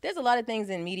there's a lot of things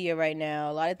in media right now,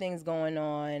 a lot of things going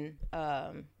on.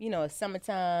 It's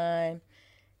summertime,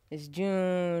 it's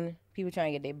June, people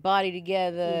trying to get their body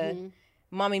together,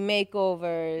 mommy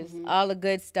makeovers, all the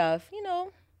good stuff.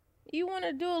 You want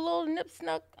to do a little nip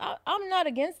snuck, I'm not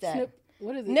against that.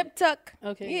 What is it? Nip tuck.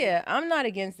 Okay. Yeah, I'm not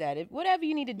against that. Whatever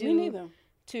you need to do. Me neither.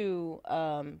 To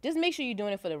just make sure you're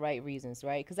doing it for the right reasons,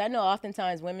 right? Because I know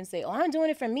oftentimes women say, I'm doing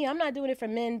it for me, I'm not doing it for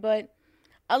men, but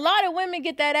a lot of women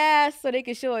get that ass so they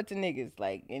can show it to niggas.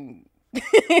 Niggas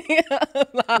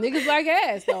like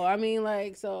ass, though.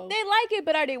 So. They like it,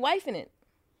 but are they wifing it?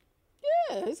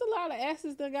 Yeah, it's a lot of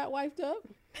asses that got wifed up.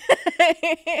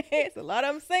 It's a lot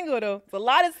of them single though. It's a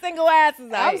lot of single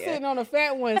asses out I'm here. sitting on a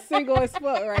fat one, single as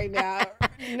fuck right now.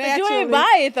 But you ain't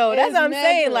buy it though. That's what I'm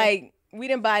saying. Like, we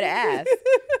didn't buy the ass.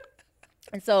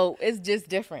 And so it's just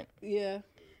different. Yeah.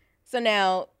 So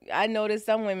now I noticed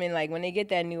some women, like, when they get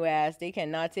that new ass, they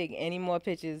cannot take any more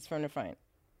pictures from the front.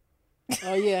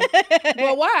 Oh yeah.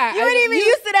 But why? You ain't even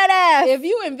used to that ass. If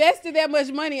you invested that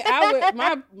much money, I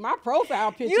would my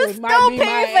profile picture You might still be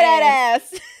paying my for that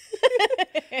ass.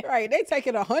 Right. They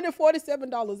taking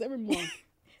 $147 every month.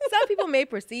 Some people may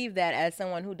perceive that as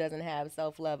someone who doesn't have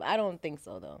self-love. I don't think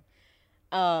so though.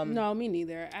 No, me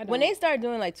neither. I don't. When they start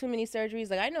doing like too many surgeries,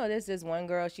 like I know there's this one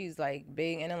girl, she's like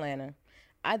big in Atlanta.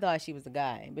 I thought she was a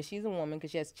guy, but she's a woman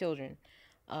because she has children.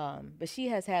 But she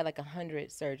has had like 100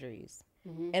 surgeries.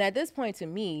 Mm-hmm. And at this point, to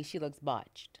me, she looks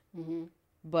botched. Mm-hmm.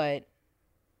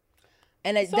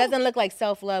 And it doesn't look like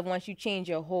self-love once you change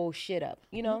your whole shit up,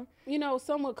 you know? You know,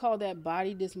 some would call that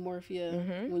body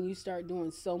dysmorphia when you start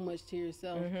doing so much to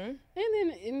yourself. And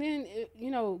then you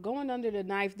know, going under the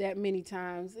knife that many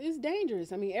times is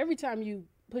dangerous. I mean, every time you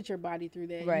put your body through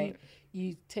that, right,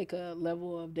 you take a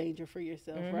level of danger for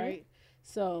yourself, right?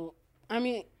 So, I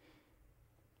mean,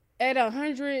 at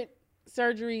 100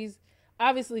 surgeries,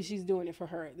 obviously she's doing it for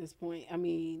her at this point. I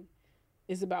mean,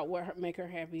 it's about what make her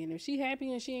happy, and if she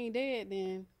happy and she ain't dead,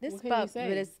 then what can you say?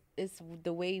 But it's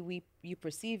the way you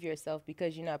perceive yourself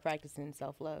because you're not practicing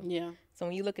self-love. Yeah. So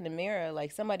when you look in the mirror,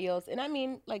 like somebody else, and I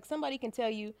mean, like somebody can tell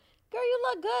you, girl, you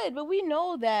look good, but we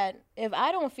know that if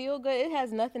I don't feel good, it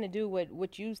has nothing to do with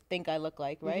what you think I look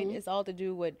like, right? It's all to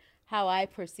do with how I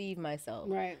perceive myself.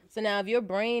 Right. So now if your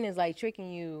brain is like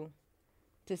tricking you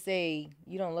to say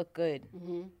you don't look good,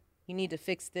 you need to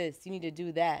fix this, you need to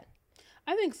do that.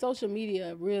 I think social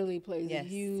media really plays a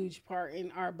huge part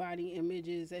in our body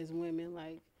images as women.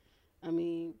 Like, I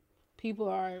mean, people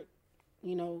are,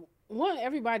 you know,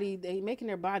 everybody, they making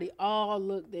their body all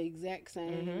look the exact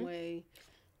same way.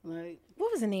 Like,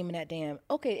 what was the name of that damn?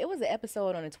 Okay, it was an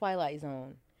episode on the Twilight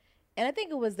Zone, and I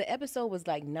think the episode was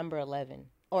like number 11,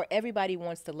 or everybody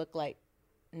wants to look like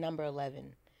number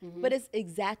 11, but it's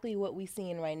exactly what we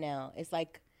seeing right now. It's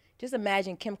like, just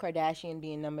imagine Kim Kardashian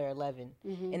being number 11,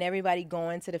 and everybody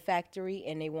going to the factory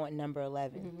and they want number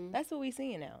 11. That's what we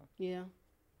seeing now. Yeah,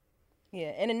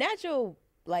 yeah, and the natural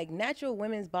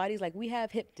women's bodies, like we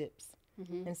have hip dips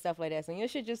and stuff like that. So your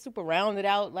shit just super rounded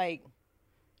out, like.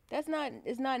 It's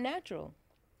not natural.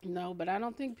 No, but I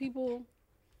don't think people,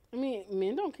 I mean,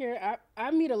 men don't care.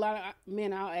 I meet a lot of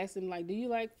men, I'll ask them, like, do you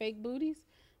like fake booties?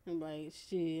 I'm like,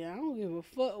 shit, I don't give a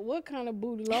fuck what kind of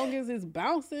booty, long as it's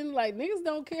bouncing. Like, niggas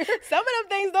don't care. Some of them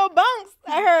things don't bounce,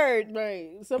 I heard.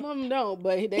 Right, some of them don't,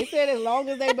 but they said as long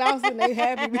as they bouncing, they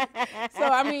happy. So,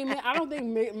 I mean, I don't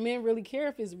think men really care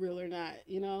if it's real or not,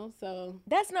 you know, so.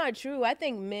 That's not true. I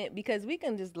think men, because we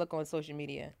can just look on social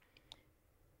media.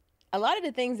 A lot of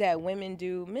the things that women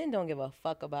do, men don't give a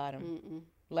fuck about them.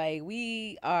 Like,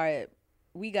 we got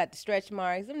the stretch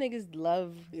marks. Them niggas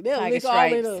love tiger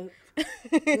stripes.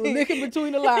 Licking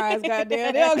between the lines,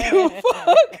 goddamn. They don't give a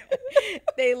fuck.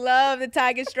 They love the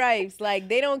tiger stripes. Like,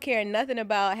 they don't care nothing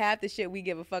about half the shit we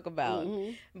give a fuck about.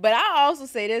 But I also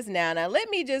say this now. Now, let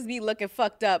me just be looking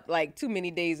fucked up like too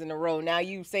many days in a row. Now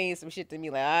you saying some shit to me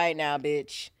like, all right now,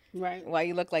 bitch. Right. Why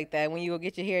you look like that when you go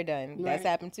get your hair done? Right. That's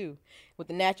happened too. With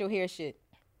the natural hair shit.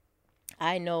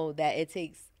 I know that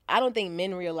I don't think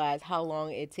men realize how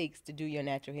long it takes to do your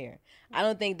natural hair. I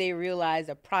don't think they realize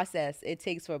the process it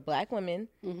takes for black women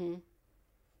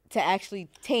to actually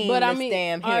tame this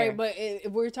damn hair. All right, but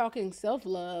if we're talking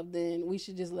self-love, then we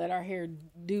should just let our hair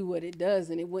do what it does,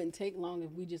 and it wouldn't take long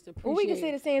if we just appreciate it. Well, we can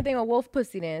say the same thing on wolf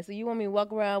pussy then. So you want me to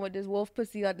walk around with this wolf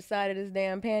pussy out the side of this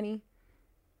damn panty?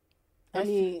 I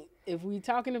mean, if we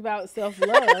talking about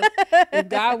self-love, if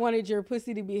God wanted your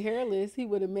pussy to be hairless, he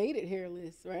would have made it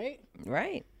hairless, right?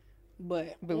 Right.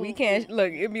 But we can't,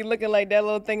 look, it be looking like that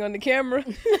little thing on the camera.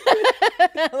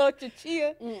 Little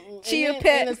chia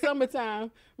pet. In the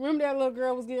summertime, remember that little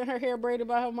girl was getting her hair braided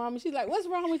by her mom, and she's like, what's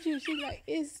wrong with you? She's like,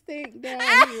 it's thick down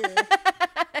here.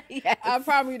 Yes. I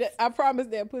promise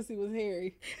that pussy was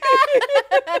hairy.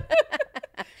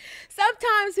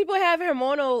 Sometimes people have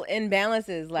hormonal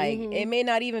imbalances. Like, it may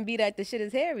not even be that the shit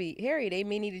is hairy. They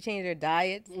may need to change their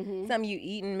diets. Something you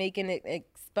eat and making it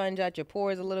expunge out your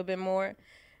pores a little bit more.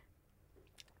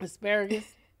 Asparagus.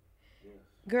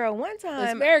 Girl, one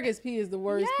time. Asparagus pee is the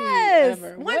worst pee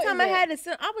ever. One time I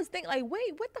was thinking, like,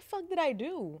 wait, what the fuck did I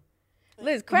do?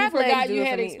 Liz, crab legs do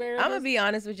it for me. I'm gonna be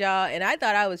honest with y'all, and I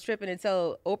thought I was tripping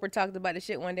until Oprah talked about the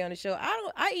shit one day on the show.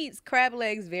 I eat crab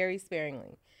legs very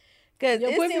sparingly. Cause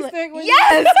your pussy stink when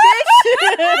yes,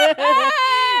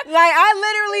 bitch. Like, I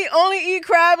literally only eat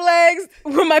crab legs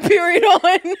with my period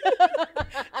on.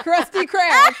 Crusty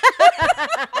crab.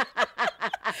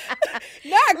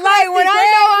 Not like when I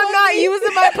know I'm not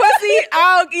using my pussy,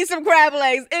 I'll eat some crab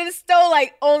legs. And it's still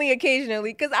like only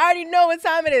occasionally because I already know what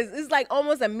time it is. It's like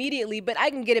almost immediately, but I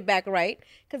can get it back right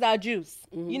because I'll juice.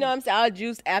 You know what I'm saying? I'll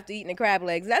juice after eating the crab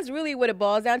legs. That's really what it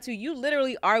boils down to. You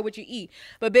literally are what you eat.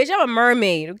 But bitch, I'm a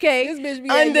mermaid, okay? This bitch be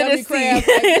under the sea. Crab. Like,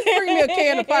 just bring me a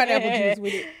can of pineapple juice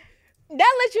with it.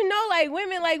 That lets you know, like,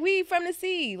 women, like, we from the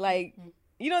sea. Like,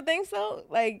 you don't think so?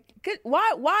 Like,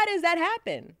 why does that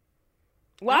happen?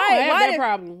 Why? I don't have that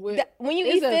problem. With, when you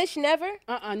eat fish, never?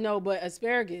 No, but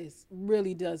asparagus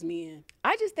really does me in.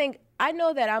 I just think, I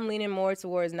know that I'm leaning more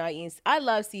towards not eating. I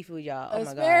love seafood, y'all. Oh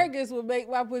asparagus would make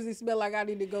my pussy smell like I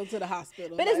need to go to the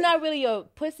hospital. But it's not really your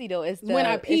pussy, though. It's when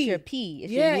I pee. It's your pee.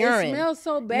 It's your urine. It smells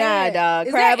so bad. Nah, dog.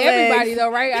 It's crab not legs. everybody,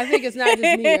 though, right? I think it's not just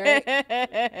me, right?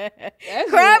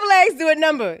 Crab legs do a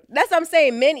number. That's what I'm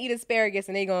saying. Men eat asparagus,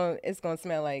 and it's gonna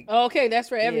smell like. Okay, that's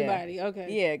for everybody. Yeah. Okay.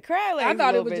 Yeah, crab legs. I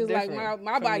thought it was just like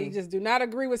my body just do not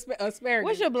agree with asparagus.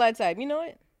 What's your blood type? You know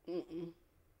it?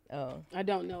 Oh, I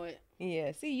don't know it.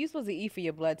 Yeah, see, you're supposed to eat for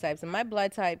your blood types. And my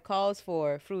blood type calls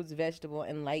for fruits, vegetable,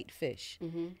 and light fish.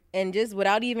 And just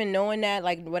without even knowing that,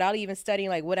 like without even studying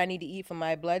like what I need to eat for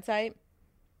my blood type.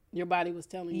 Your body was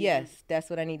telling you. Yes,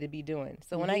 that's what I need to be doing.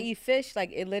 So when I eat fish,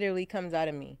 like it literally comes out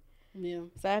of me. Yeah.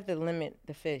 So I have to limit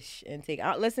the fish intake.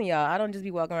 Listen, y'all, I don't just be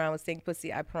walking around with stink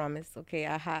pussy, I promise. Okay,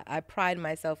 I pride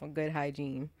myself on good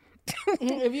hygiene.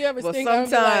 If you ever well, stink,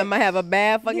 sometime I have a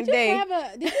bad fucking day.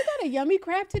 Did you got a yummy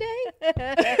crab today?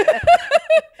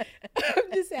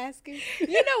 I'm just asking.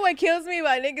 You know what kills me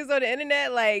about niggas on the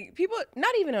internet? Like people,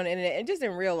 not even on the internet, and just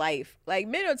in real life. Like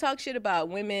men will talk shit about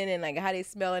women and like how they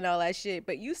smell and all that shit,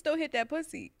 but you still hit that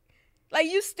pussy. Like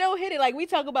you still hit it. Like we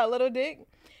talk about little dick.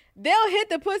 They'll hit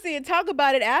the pussy and talk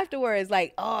about it afterwards.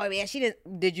 Like, oh man,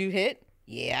 did you hit?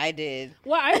 Yeah, I did.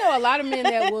 Well, I know a lot of men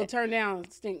that will turn down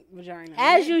stink vagina.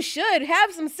 As you should.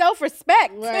 Have some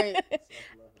self-respect. Right.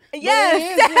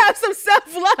 Yes, have some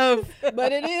self-love.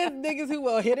 But it is niggas who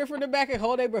will hit her from the back and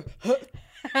hold their breath.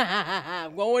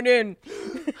 I'm going in.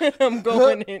 I'm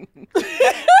going in. How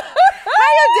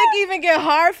your dick even get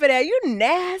hard for that? You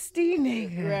nasty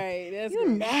nigga. Right. That's you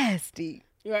nasty.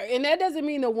 Right, and that doesn't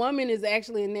mean the woman is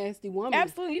actually a nasty woman.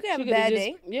 Absolutely, you can have a bad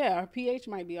day. Yeah, her pH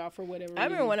might be off for whatever I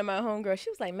remember one of my homegirls, she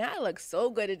was like, man, I look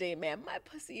so good today, man. My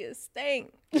pussy is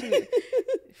stank.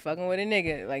 Fucking with a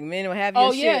nigga. Like, men will have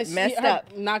your shit messed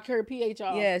up. Knock her pH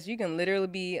off. Yes, you can literally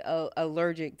be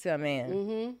allergic to a man.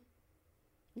 Mm-hmm.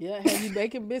 Yeah, have you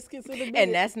baking biscuits in the bed?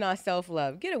 And that's not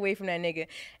self-love. Get away from that nigga.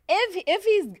 If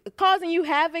he's causing you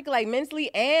havoc, like,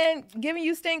 mentally and giving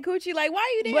you stink coochie, like, why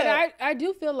are you there? But I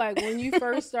do feel like when you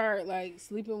first start, like,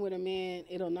 sleeping with a man,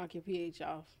 it'll knock your pH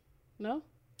off. No?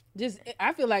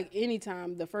 I feel like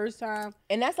anytime, the first time.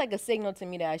 And that's like a signal to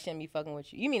me that I shouldn't be fucking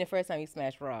with you. You mean the first time you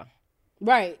smash raw?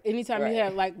 Right. Anytime you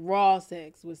have, like, raw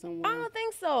sex with someone. I don't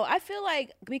think so. I feel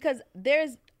like because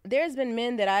there's been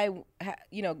men that I,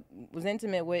 was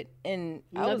intimate with and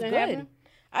I was good. Happened?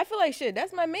 I feel like shit.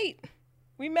 That's my mate.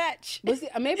 We match. But see,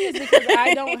 maybe it's because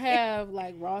I don't have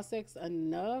like raw sex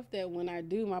enough that when I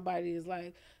do, my body is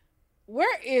like,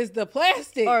 where is the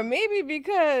plastic? Or maybe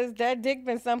because that dick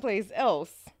been someplace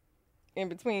else in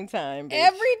between time. Bitch.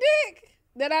 Every dick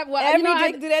that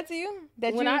every dick do that to you.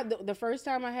 The first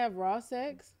time I have raw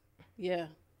sex, yeah.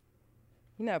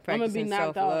 You're not practicing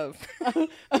self-love.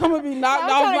 I'm gonna be knocked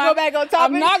off.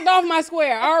 I'm knocked off my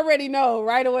square. I already know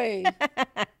right away.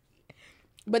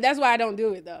 But that's why I don't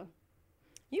do it though.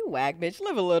 You whack bitch.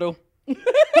 Live a little. Live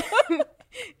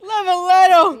a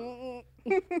little.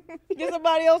 Get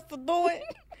somebody else to do it.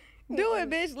 Do it,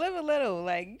 bitch. Live a little.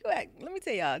 Like, let me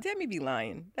tell y'all. Tammy be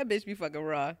lying. That bitch be fucking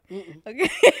raw. Okay.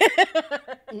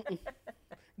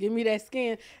 Give me that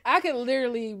skin. I could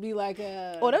literally be like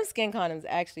those skin condoms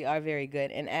actually are very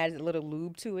good and add a little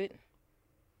lube to it.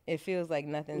 It feels like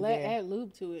nothing's there. Add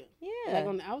lube to it. Yeah. Like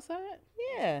on the outside?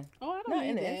 Yeah. Oh, I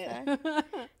don't need that.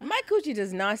 My coochie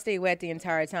does not stay wet the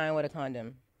entire time with a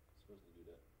condom.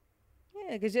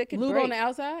 Yeah, because it could lube break. On the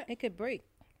outside? It could break.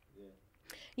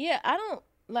 Yeah, I don't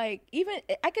like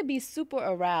I could be super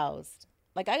aroused.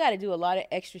 Like I got to do a lot of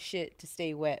extra shit to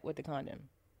stay wet with the condom.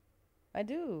 I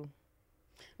do.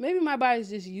 Maybe my body's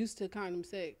just used to condom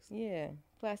sex. Yeah,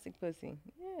 plastic pussy.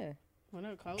 Yeah.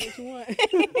 Whatever, call it what you want.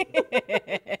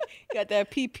 Got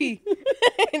that PP.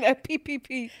 That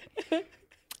PPP.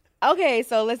 Okay,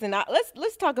 so listen, let's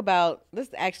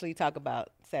actually talk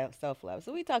about self-love.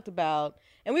 So we talked about,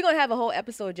 and we're going to have a whole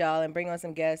episode, y'all, and bring on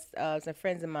some guests, some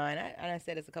friends of mine. I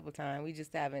said this a couple times. We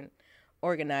just haven't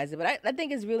organized it. But I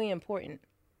think it's really important,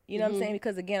 You know what I'm saying?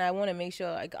 Because again, I want to make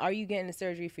sure, like, are you getting the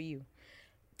surgery for you?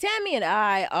 Tammy and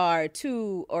I are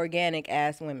two organic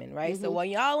ass women, right? So when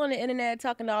y'all on the internet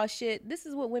talking all shit, this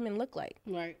is what women look like.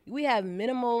 Right. We have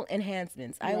minimal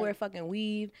enhancements. I wear fucking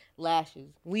weave,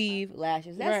 lashes.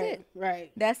 That's it.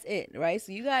 Right. That's it, right?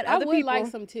 So you got I other would people. like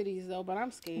some titties though, but I'm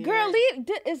scared. Girl,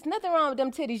 it's nothing wrong with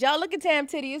them titties. Y'all look at Tam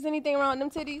titties. Is anything wrong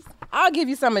with them titties? I'll give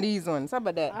you some of these ones. How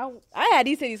about that? I had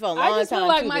these titties for a long time. I just feel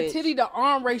like too, my bitch. titty to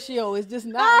arm ratio is just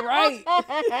not right.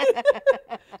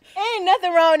 Ain't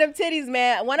nothing wrong with them titties,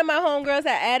 man. One of my homegirls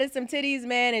had added some titties,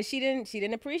 man, and she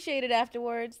didn't appreciate it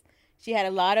afterwards. She had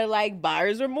a lot of like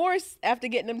buyer's remorse after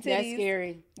getting them titties. That's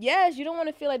scary. Yes, you don't want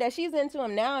to feel like that. She's into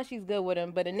them now and she's good with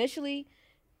them, but initially,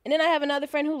 and then I have another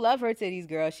friend who love her titties,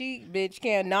 girl. She bitch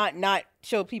can not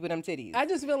show people them titties. I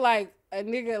just feel like a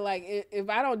nigga, like if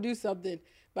I don't do something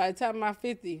by the time I'm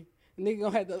 50, a nigga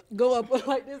gonna have to go up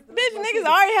like this. Bitch, niggas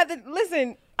already have to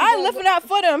listen. I lift it out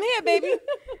for them. Here, baby.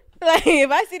 Like, if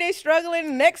I see they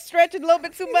struggling, neck stretching a little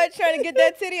bit too much, trying to get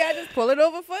that titty, I just pull it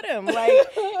over for them. Like,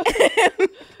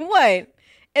 what?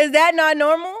 Is that not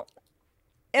normal?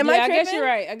 Am I tripping? I guess you're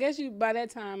right. I guess by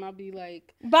that time, I'll be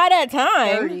like... By that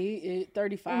time? 30,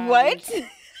 35. What?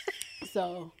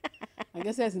 So, I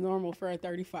guess that's normal for a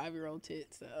 35-year-old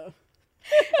tit, so...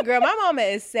 Girl, my mama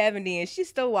is 70, and she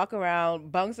still walk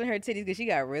around bunksing her titties because she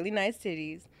got really nice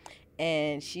titties.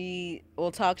 And she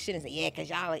will talk shit and say, yeah, because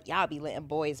y'all be letting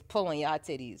boys pull on y'all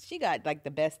titties. She got, like, the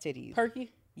best titties.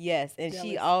 Perky? Yes. And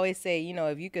she always say, you know,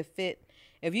 if you can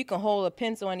hold a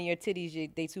pencil under your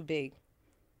titties, they too big.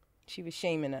 She was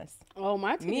shaming us. Oh,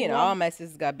 my titties. Me and all my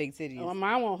sisters got big titties. Oh,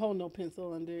 mine won't hold no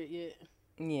pencil under it yet.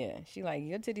 Yeah. She like,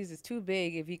 your titties is too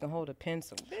big if you can hold a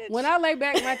pencil. Bitch. When I lay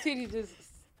back, my titties just,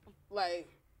 like...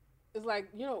 It's like,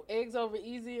 you know, eggs over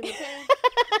easy in the pan.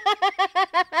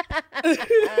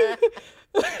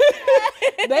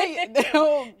 they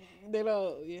don't,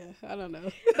 yeah, I don't know.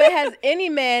 But has any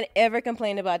man ever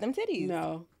complained about them titties?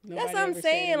 No. That's what I'm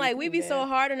saying. Like, we be so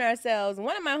hard on ourselves.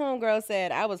 One of my homegirls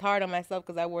said I was hard on myself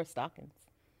because I wore stockings.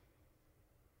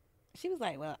 She was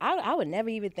like, well, I would never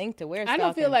even think to wear stockings. I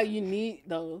don't feel like you need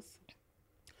those.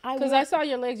 Because I saw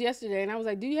your legs yesterday, and I was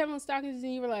like, do you have on stockings?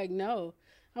 And you were like, no.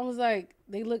 I was like,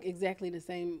 they look exactly the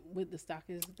same with the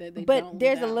stockings that they don't. But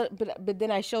there's a little, but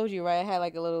then I showed you, right? I had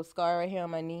like a little scar right here on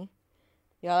my knee.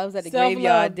 Y'all, I was at the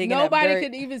graveyard digging up dirt. Nobody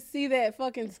could even see that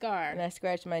fucking scar. And I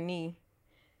scratched my knee.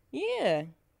 Yeah.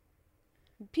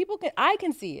 I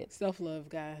can see it. Self-love,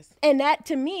 guys. And that,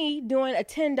 to me, doing a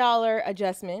 $10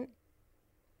 adjustment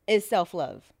is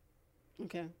self-love.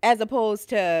 Okay. As opposed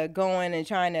to going and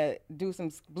trying to do some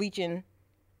bleaching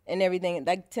and everything.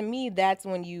 Like, to me, that's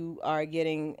when you are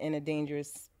getting in a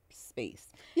dangerous space.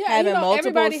 Yeah, having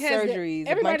multiple everybody surgeries.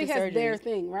 Everybody has their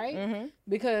thing, right? Mm-hmm.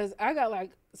 Because I got like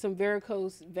some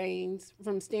varicose veins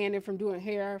from doing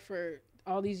hair for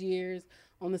all these years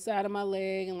on the side of my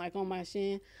leg and like on my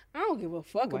shin. I don't give a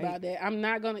fuck about that. I'm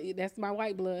not gonna. That's my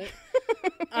white blood.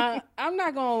 I'm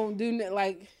not gonna do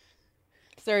like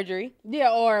surgery.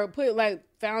 Yeah, or put like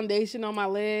foundation on my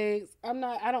legs.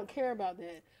 I don't care about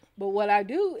that. But what I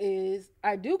do is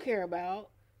I do care about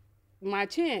my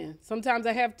chin. Sometimes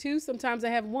I have two, sometimes I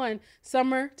have one.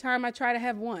 Summertime I try to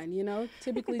have one, you know,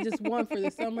 typically just one for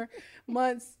the summer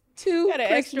months. Two, got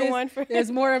an extra one for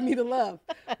there's more of me to love.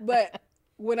 But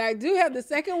when I do have the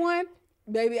second one,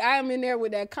 baby, I am in there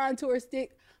with that contour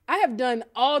stick. I have done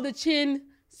all the chin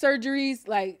surgeries,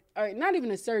 like, or not even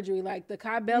a surgery, like the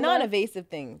Kybella. Non-invasive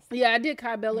things. Yeah, I did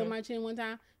Kybella in my chin one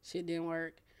time. Shit didn't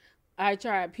work. I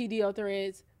tried PDO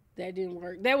threads. That didn't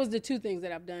work. That was the two things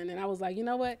that I've done. And I was like, you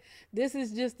know what? This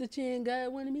is just the chin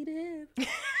God wanted me to have.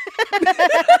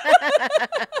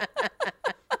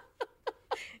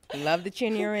 Love the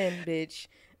chin you're in, bitch.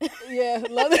 Yeah,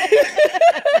 love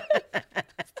it.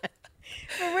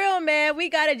 For real, man, we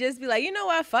gotta just be like, you know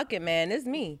what? Fuck it, man. It's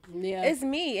me. Yeah. It's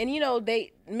me. And, you know,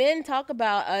 men talk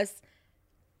about us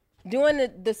doing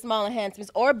the small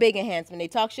enhancements or big enhancement. They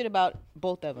talk shit about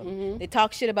both of them. Mm-hmm. They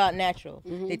talk shit about natural.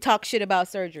 Mm-hmm. They talk shit about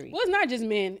surgery. Well, it's not just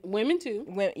men, women too.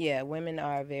 Women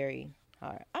are very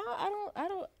hard. I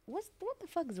don't. What the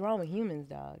fuck is wrong with humans,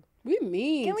 dog? We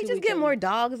mean. Can we just get more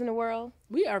dogs in the world?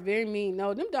 We are very mean.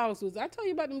 No, them dogs I told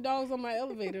you about them dogs on my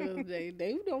elevator the other day.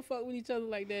 They don't fuck with each other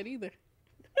like that either.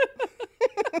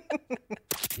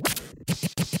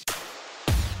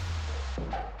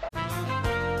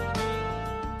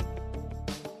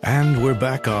 And we're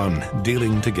back on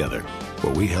Dealing Together,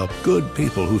 where we help good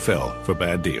people who fell for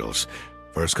bad deals.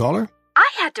 First caller? I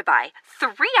had to buy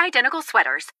 3 identical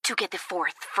sweaters to get the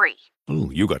 4th free.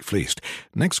 Ooh, you got fleeced.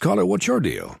 Next caller, what's your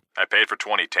deal? I paid for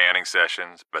 20 tanning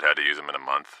sessions, but had to use them in a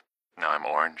month. Now I'm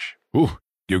orange. Ooh,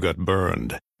 You got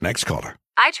burned. Next caller.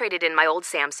 I traded in my old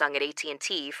Samsung at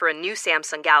AT&T for a new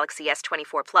Samsung Galaxy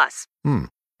S24 Plus.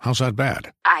 How's that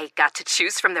bad? I got to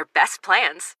choose from their best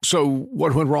plans. So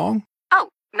what went wrong?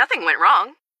 Oh, nothing went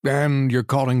wrong. And you're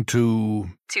calling to...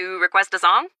 To request a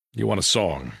song? You want a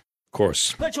song. Of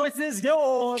course. The choice is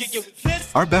yours.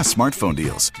 Our best smartphone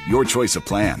deals. Your choice of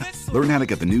plan. Learn how to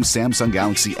get the new Samsung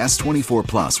Galaxy S24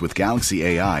 Plus with Galaxy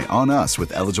AI on us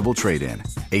with eligible trade-in.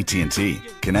 AT&T.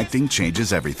 Connecting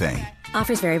changes everything.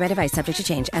 Offers vary by device, subject to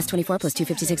change. S24 plus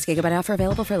 256 gigabyte offer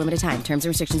available for a limited time. Terms and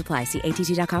restrictions apply. See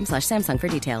att.com/Samsung for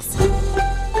details.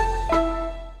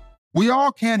 We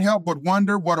all can't help but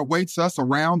wonder what awaits us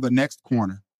around the next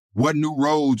corner. What new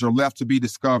roads are left to be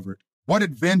discovered? What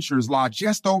adventures lie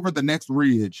just over the next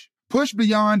ridge? Push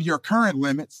beyond your current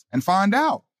limits and find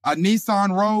out. A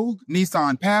Nissan Rogue,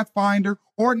 Nissan Pathfinder,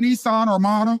 or Nissan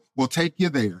Armada will take you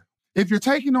there. If you're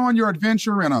taking on your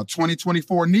adventure in a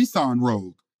 2024 Nissan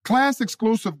Rogue,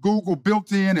 class-exclusive Google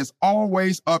built-in is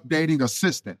always updating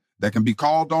assistant that can be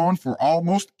called on for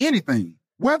almost anything.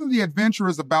 Whether the adventure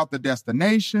is about the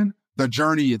destination, the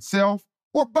journey itself,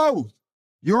 or both,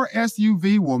 your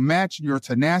SUV will match your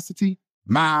tenacity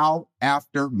mile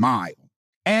after mile.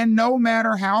 And no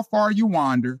matter how far you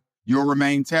wander, you'll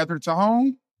remain tethered to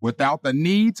home without the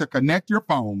need to connect your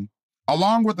phone.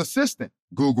 Along with Assistant,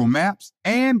 Google Maps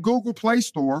and Google Play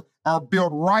Store are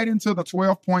built right into the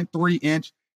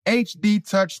 12.3-inch HD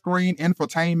touchscreen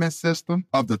infotainment system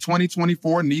of the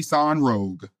 2024 Nissan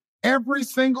Rogue. Every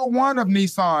single one of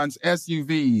Nissan's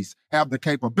SUVs have the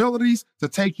capabilities to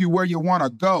take you where you want to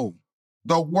go.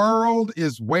 The world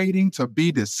is waiting to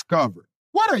be discovered.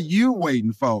 What are you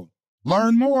waiting for?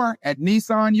 Learn more at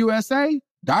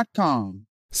nissanusa.com.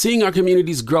 Seeing our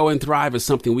communities grow and thrive is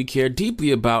something we care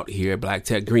deeply about here at Black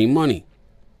Tech Green Money.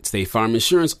 State Farm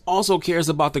Insurance also cares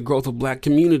about the growth of Black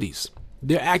communities.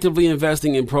 They're actively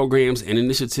investing in programs and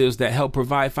initiatives that help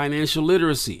provide financial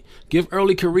literacy, give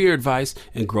early career advice,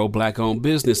 and grow Black-owned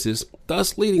businesses,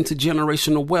 thus leading to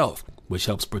generational wealth, which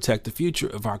helps protect the future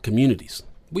of our communities.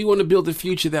 We want to build a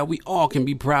future that we all can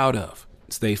be proud of.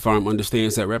 State Farm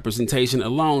understands that representation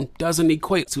alone doesn't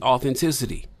equate to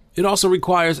authenticity. It also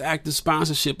requires active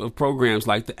sponsorship of programs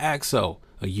like the AXO,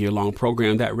 a year-long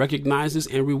program that recognizes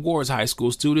and rewards high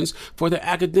school students for their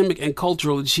academic and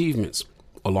cultural achievements,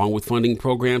 along with funding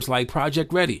programs like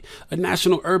Project Ready, a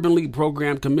National Urban League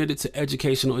program committed to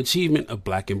educational achievement of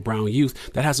Black and brown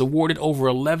youth that has awarded over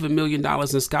 $11 million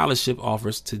in scholarship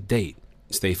offers to date.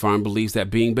 State Farm believes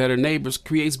that being better neighbors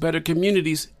creates better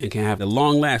communities and can have a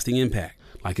long-lasting impact.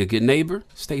 Like a good neighbor,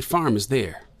 State Farm is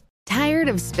there. Tired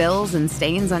of spills and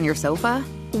stains on your sofa?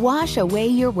 Wash away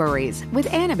your worries with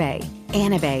Anabei.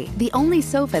 Anabei, the only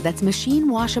sofa that's machine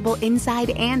washable inside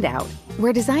and out,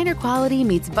 where designer quality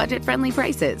meets budget-friendly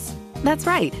prices. That's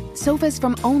right, sofas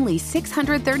from only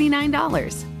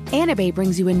 $639. Anabei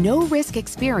brings you a no-risk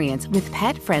experience with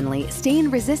pet-friendly,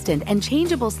 stain-resistant, and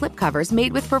changeable slipcovers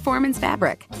made with performance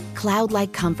fabric,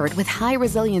 cloud-like comfort with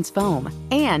high-resilience foam,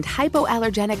 and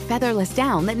hypoallergenic featherless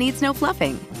down that needs no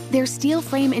fluffing. Their steel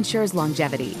frame ensures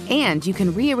longevity, and you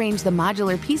can rearrange the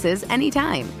modular pieces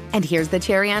anytime. And here's the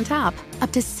cherry on top,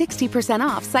 up to 60%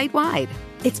 off site-wide.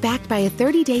 It's backed by a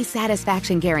 30-day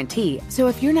satisfaction guarantee, so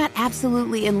if you're not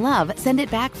absolutely in love, send it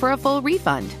back for a full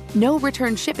refund. No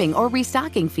return shipping or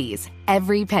restocking fees.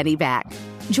 Every penny back.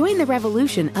 Join the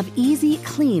revolution of easy,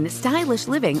 clean, stylish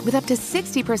living with up to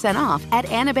 60% off at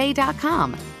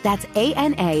anabei.com. That's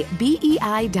ANABEI.com.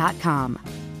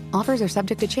 Offers are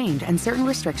subject to change and certain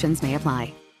restrictions may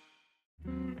apply.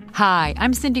 Hi,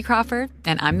 I'm Cindy Crawford,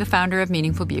 and I'm the founder of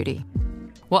Meaningful Beauty.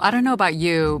 Well, I don't know about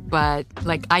you, but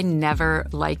I never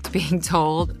liked being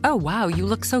told, oh, wow, you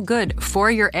look so good for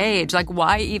your age.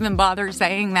 Why even bother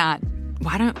saying that?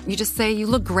 Why don't you just say you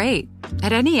look great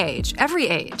at any age, every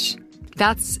age?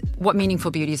 That's what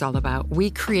Meaningful Beauty is all about.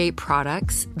 We create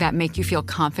products that make you feel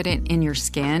confident in your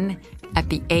skin at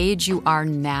the age you are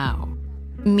now.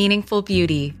 Meaningful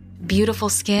Beauty. Beautiful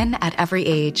skin at every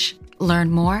age.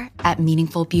 Learn more at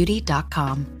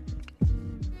meaningfulbeauty.com.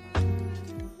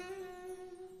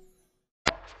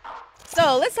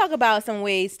 So let's talk about some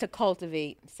ways to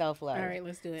cultivate self-love. All right,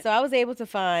 let's do it. So I was able to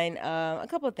find a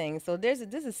couple of things. So this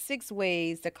is 6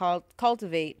 ways to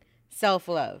cultivate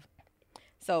self-love.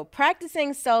 So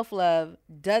practicing self-love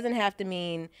doesn't have to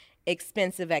mean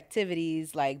expensive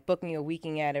activities like booking a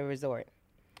weekend at a resort.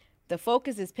 The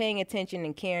focus is paying attention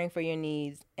and caring for your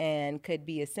needs, and could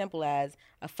be as simple as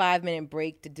a 5-minute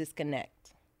break to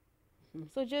disconnect.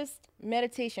 So just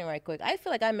meditation right quick. I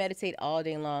feel like I meditate all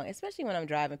day long, especially when I'm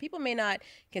driving. People may not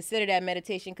consider that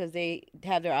meditation because they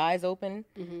have their eyes open.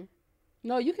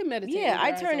 No, you can meditate. Yeah,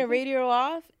 I turn the radio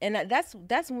off, and that's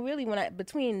really when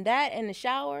between that and the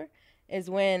shower is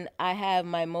when I have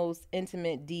my most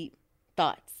intimate, deep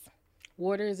thoughts.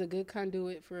 Water is a good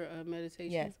conduit for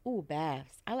meditation. Yes. Ooh,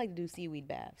 baths. I like to do seaweed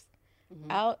baths.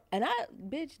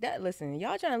 Mm-hmm. Listen,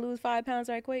 y'all trying to lose 5 pounds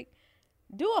right quick?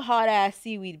 Do a hot ass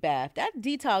seaweed bath. That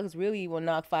detox really will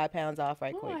knock 5 pounds off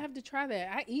right quick. I have to try that.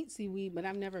 I eat seaweed, but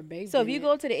I've never bathed. So if you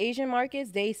go to the Asian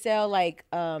markets, they sell like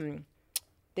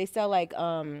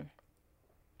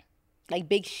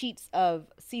big sheets of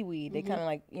seaweed. They kind of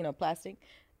like, plastic.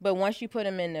 But once you put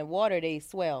them in the water, they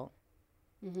swell.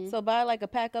 Mm-hmm. So buy like a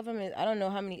pack of them. I don't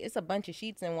know how many. It's a bunch of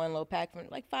sheets in one little pack for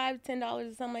like $5-10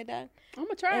 or something like that. I'm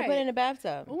gonna try. And put it in the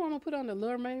bathtub. Oh, I'm gonna put on the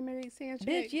Little Mermaid sand.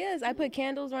 Bitch, yes. I put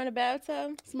candles around the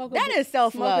bathtub. Smoke that is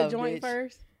self-love. Smoke a joint bitch.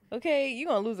 first. Okay, you're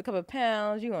gonna lose a couple of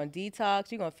pounds. You're gonna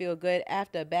detox. You're gonna feel good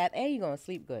after a bath, and you're gonna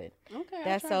sleep good. Okay,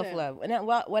 that's self-love, and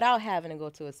without having to go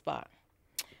to a spa.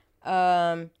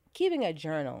 Keeping a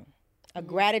journal, a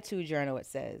gratitude journal. It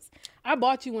says. I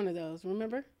bought you one of those.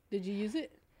 Remember? Did you use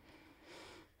it?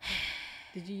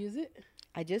 Did you use it?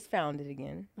 I just found it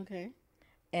again. Okay.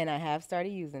 And I have started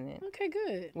using it. Okay,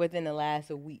 good. Within the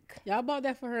last week. Y'all bought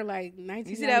that for her like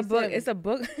 1997. You see that book? It's a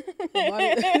book.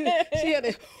 She had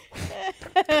to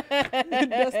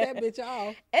dust that bitch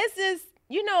off. It's just,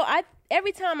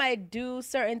 every time I do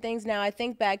certain things now, I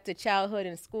think back to childhood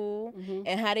in school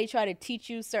and how they try to teach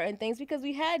you certain things because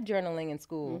we had journaling in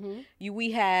school. Mm-hmm.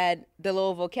 We had the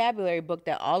little vocabulary book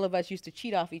that all of us used to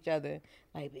cheat off each other.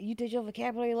 Like, you did your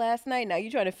vocabulary last night. Now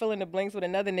you trying to fill in the blanks with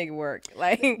another nigga work.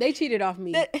 Like they cheated off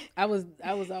me. I was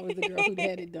always the girl who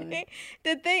had it done.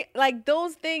 The thing, like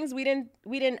those things, we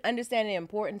didn't understand the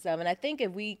importance of. And I think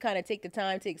if we kind of take the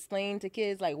time to explain to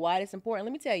kids like why it's important,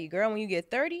 let me tell you, girl, when you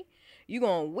get 30, you're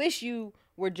gonna wish you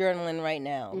were journaling right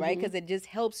now, right? Because it just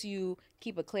helps you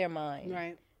keep a clear mind.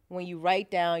 Right. When you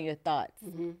write down your thoughts,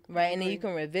 right, and then you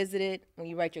can revisit it. When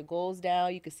you write your goals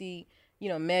down, you can see,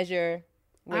 measure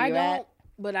where you're at.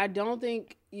 But I don't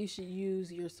think you should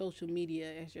use your social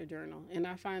media as your journal. And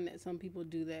I find that some people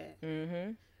do that.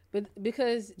 Mm-hmm. But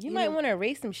because... You might want to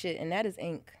erase some shit, and that is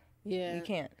ink. Yeah. You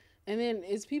can't. And then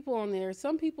it's people on there.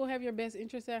 Some people have your best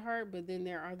interest at heart, but then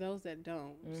there are those that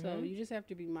don't. So you just have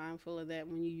to be mindful of that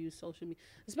when you use social media.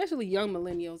 Especially young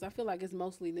millennials. I feel like it's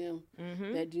mostly them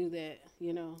that do that,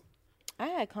 I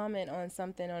had a comment on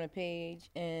something on a page,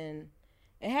 and...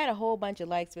 it had a whole bunch of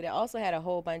likes, but it also had a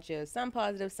whole bunch of some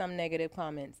positive, some negative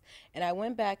comments. And I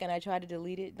went back and I tried to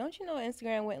delete it. Don't you know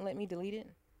Instagram wouldn't let me delete it?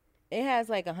 It has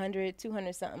like 100,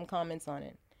 200 something comments on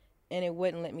it. And it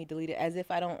wouldn't let me delete it, as if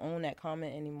I don't own that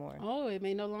comment anymore. Oh, it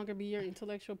may no longer be your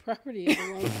intellectual property. I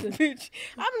don't want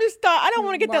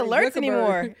to get the alerts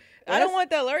anymore. I don't want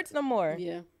the alerts no more.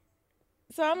 Yeah.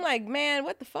 So I'm like, man,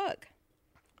 what the fuck?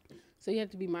 So you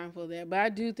have to be mindful of that. But I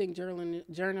do think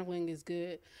journaling is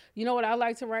good. You know what I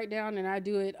like to write down, and I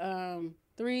do it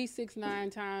 3, 6, 9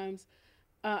 times.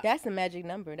 That's the magic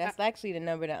number. That's actually the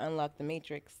number that unlocked the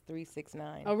matrix, 3, 6,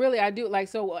 9. Oh, really? I do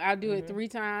I do it 3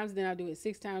 times, then I do it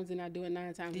 6 times, then I do it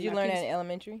 9 times. Did you learn that in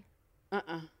elementary?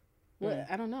 Well,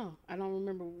 I don't know. I don't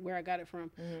remember where I got it from.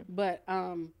 But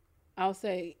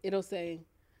it'll say,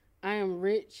 I am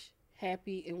rich,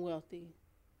 happy, and wealthy.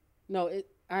 No,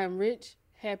 I am rich,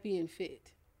 happy, and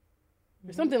fit,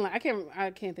 or something like. I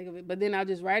can't think of it. But then I'll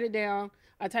just write it down.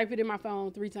 I type it in my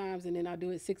phone 3 times, and then I'll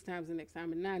do it 6 times the next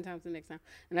time, and 9 times the next time,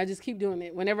 and I just keep doing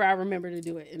it whenever I remember to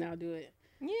do it, and I'll do it.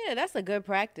 Yeah, that's a good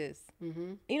practice. If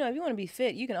you want to be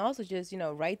fit, you can also just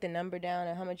write the number down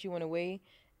and how much you want to weigh,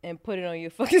 and put it on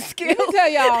your fucking scale. Let me tell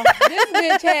y'all, this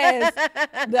bitch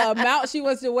has the amount she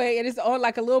wants to weigh, and it's on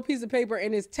like a little piece of paper,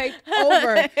 and it's taped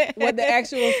over what the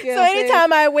actual scale So anytime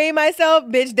says. I weigh myself,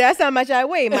 bitch, that's how much I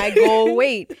weigh, my goal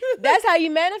weight. That's how you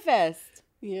manifest.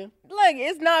 Yeah. Look,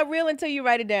 it's not real until you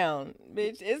write it down,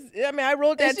 bitch. I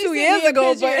wrote that 2 years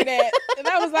ago, but and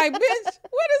I was like, bitch,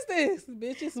 what is this?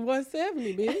 Bitch, it's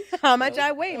 170, bitch. How much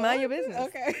I weigh, mind your business.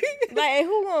 Okay. And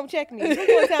who gonna check me? Who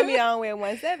gonna tell me I don't weigh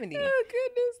 170? Oh,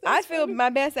 goodness. I feel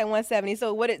my best at 170.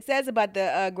 So what it says about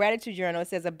the gratitude journal, it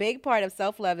says a big part of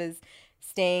self-love is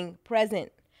staying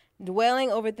present. Dwelling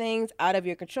over things out of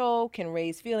your control can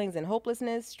raise feelings of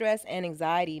hopelessness, stress, and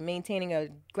anxiety. Maintaining a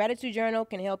gratitude journal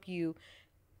can help you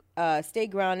stay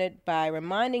grounded by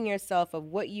reminding yourself of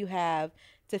what you have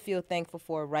to feel thankful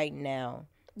for right now.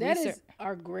 That is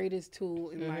our greatest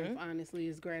tool in life, honestly,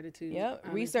 is gratitude. Yep.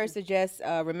 Research suggests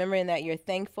remembering that you're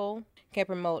thankful can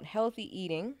promote healthy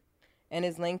eating and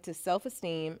is linked to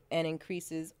self-esteem and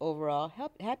increases overall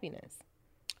happiness.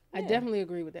 I definitely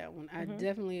agree with that one. I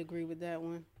definitely agree with that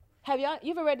one.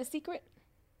 You ever read The Secret?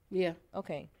 Yeah.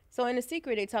 Okay. So in The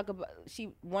Secret, they talk about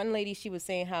one lady, she was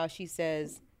saying how she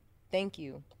says thank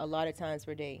you a lot of times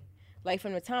per day. Like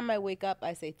from the time I wake up,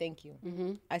 I say thank you.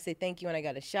 Mm-hmm. I say thank you when I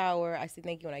got a shower. I say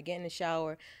thank you when I get in the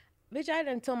shower. Bitch, I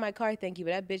done told my car thank you,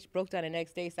 but that bitch broke down the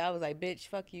next day, so I was like, bitch,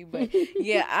 fuck you. But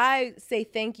yeah, I say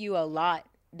thank you a lot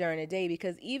during the day,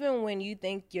 because even when you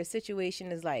think your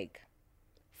situation is like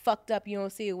fucked up, you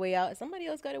don't see a way out, somebody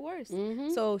else got it worse.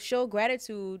 Mm-hmm. So show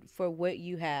gratitude for what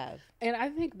you have. And I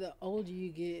think the older you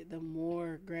get, the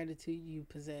more gratitude you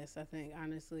possess, I think,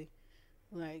 honestly.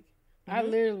 Like, I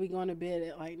literally be going to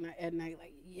bed at night,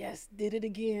 like, yes, did it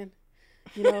again.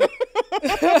 You know?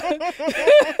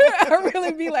 I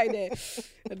really be like that.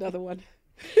 Another one.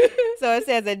 So it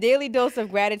says a daily dose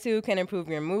of gratitude can improve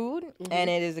your mood, and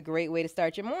it is a great way to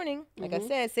start your morning. Like I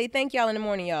said, say thank y'all in the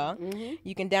morning, y'all.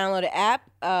 You can download an app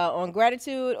on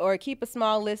gratitude, or keep a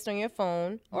small list on your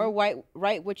phone, or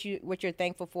write what you're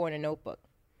thankful for in a notebook.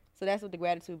 So that's what the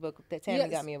gratitude book that Tammy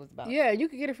got me was about. Yeah, you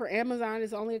can get it for Amazon.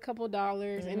 It's only a couple of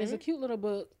dollars, and it's a cute little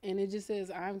book, and it just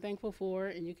says I'm thankful for,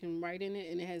 and you can write in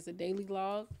it, and it has a daily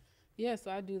log. Yeah,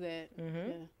 so I do that.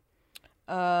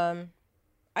 Yeah.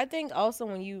 I think also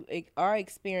when you are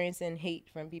experiencing hate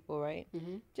from people, right,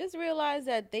 just realize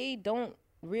that they don't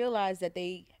realize that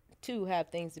they too have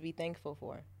things to be thankful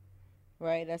for,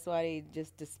 right? That's why they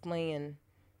just displaying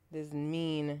this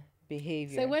mean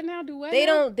behavior. Say what now? Do what? They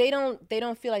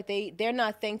don't feel like they're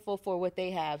not thankful for what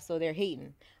they have, so they're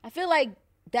hating. I feel like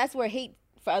that's where hate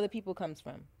for other people comes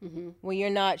from. When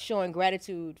you're not showing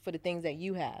gratitude for the things that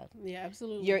you have. Yeah,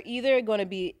 absolutely. You're either going to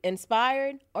be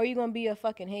inspired or you're going to be a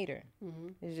fucking hater.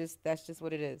 That's just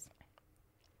what it is.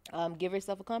 Give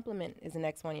yourself a compliment is the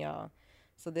next one, y'all.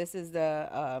 So this is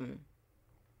the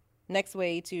next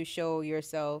way to show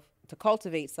yourself, to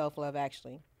cultivate self-love,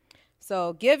 actually.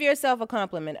 So give yourself a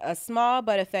compliment, a small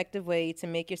but effective way to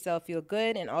make yourself feel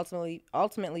good and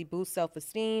ultimately boost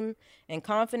self-esteem and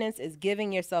confidence is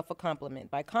giving yourself a compliment.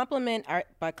 By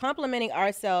complimenting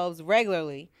ourselves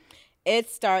regularly, it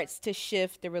starts to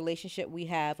shift the relationship we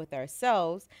have with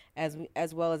ourselves as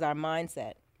well as our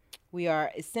mindset. We are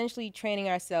essentially training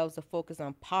ourselves to focus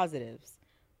on positives,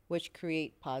 which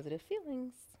create positive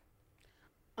feelings.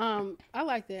 I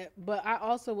like that, but I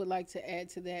also would like to add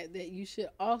to that you should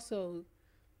also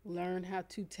learn how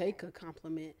to take a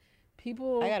compliment.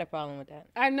 People, I got a problem with that.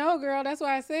 I know, girl. That's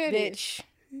why I said bitch.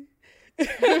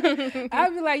 I'd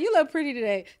be like, you look pretty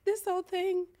today. This whole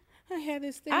thing, I had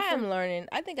this thing. I am learning.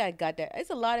 I think I got that. It's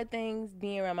a lot of things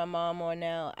being around my mom more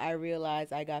now. I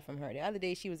realized I got from her. The other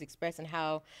day, she was expressing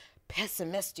how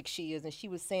pessimistic she is, and she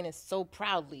was saying it so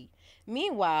proudly.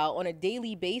 Meanwhile, on a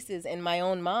daily basis in my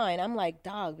own mind, I'm like,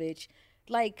 dog, bitch,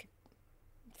 like,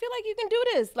 feel like you can do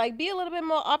this. Like, be a little bit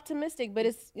more optimistic. But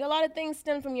it's a lot of things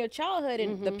stem from your childhood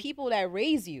and the people that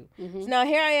raise you. So now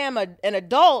here I am, an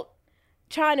adult,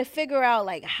 trying to figure out,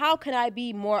 like, how can I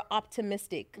be more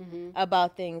optimistic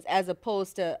about things, as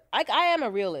opposed to, I am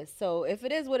a realist. So if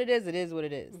it is what it is, it is what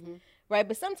it is. Right?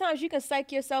 But sometimes you can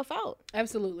psych yourself out.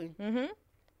 Absolutely.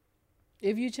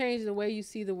 If you change the way you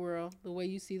see the world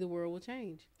will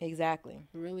change. Exactly.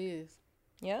 It really is.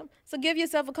 Yep. So give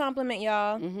yourself a compliment,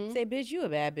 y'all. Say, bitch, you a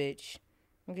bad bitch.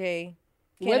 Okay?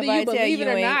 Whether you believe it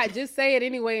or not, just say it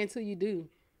anyway until you do.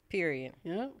 Period.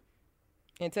 Yep.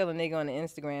 Until a nigga on the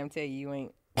Instagram tell you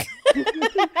ain't.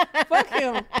 Fuck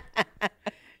him.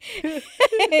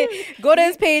 Go to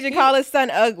his page and call his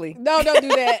son ugly. No, don't do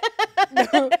that.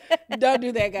 Don't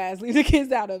do that, guys. Leave the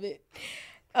kids out of it.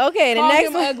 Okay, call the next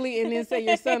him one. ugly and then say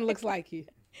your son looks like you.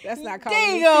 That's not calling.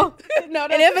 There you go. No,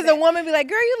 and if it's a woman, be like,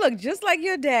 girl, you look just like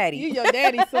your daddy. You your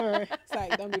daddy's son. It's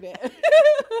like, don't do that.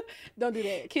 Don't do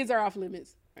that. Kids are off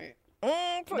limits. Right.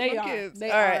 They are. Kids. They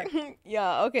All are. Right.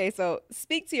 Yeah, okay, so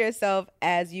speak to yourself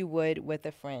as you would with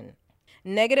a friend.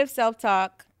 Negative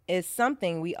self-talk is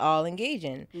something we all engage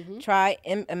in. Try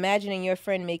imagining your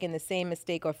friend making the same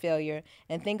mistake or failure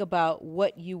and think about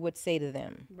what you would say to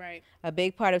them. Right. A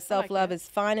big part of self-love is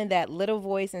finding that little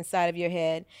voice inside of your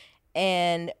head,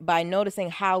 and by noticing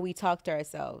how we talk to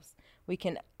ourselves. We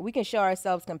can show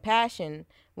ourselves compassion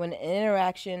when an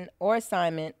interaction or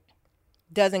assignment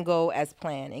doesn't go as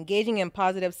planned. Engaging in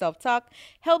positive self-talk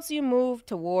helps you move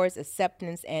towards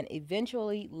acceptance and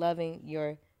eventually loving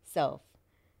yourself.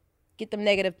 Get them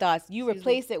negative thoughts. You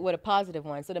replace it with a positive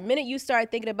one. So the minute you start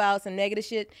thinking about some negative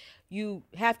shit, you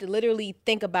have to literally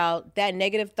think about that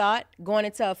negative thought going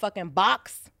into a fucking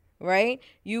box, right?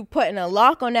 You putting a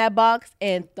lock on that box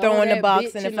and throwing the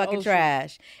box in the fucking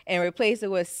trash and replace it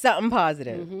with something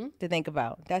positive to think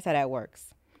about. That's how that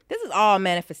works. This is all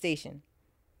manifestation.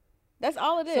 That's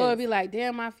all it is. So it'd be like,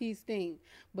 damn, my feet stink,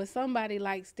 but somebody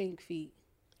likes stink feet.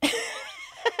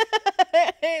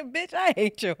 Hey, bitch, I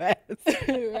hate your ass.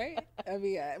 Right? I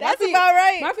mean, that's about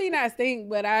right. My feet not stink,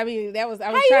 but I mean, I was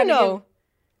How trying you know?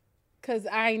 Because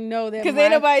I know that. Because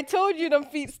ain't nobody told you them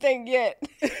feet stink yet.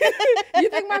 You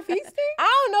think my feet stink?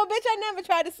 I don't know, bitch. I never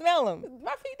tried to smell them.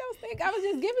 My feet don't stink. I was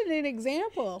just giving an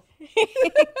example.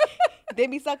 They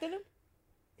be sucking them?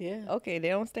 Yeah. Okay, they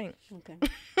don't stink. Okay.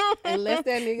 Unless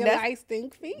that nigga like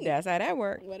stink feet. That's how that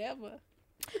works. Whatever.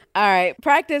 All right.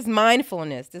 Practice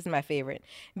mindfulness. This is my favorite.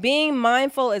 Being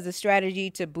mindful is a strategy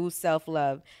to boost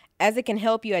self-love, as it can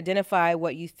help you identify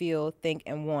what you feel, think,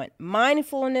 and want.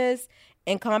 Mindfulness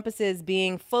encompasses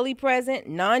being fully present,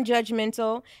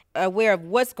 non-judgmental, aware of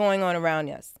what's going on around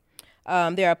us.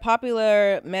 There are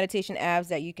popular meditation apps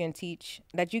that you can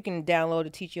download to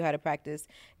teach you how to practice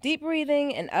deep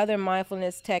breathing and other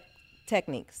mindfulness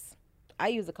techniques. I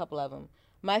use a couple of them.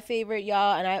 My favorite,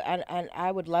 y'all, and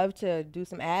I would love to do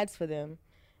some ads for them,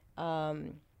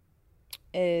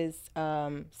 is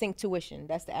Sync Tuition.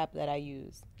 That's the app that I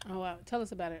use. Oh, wow. Tell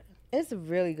us about it. It's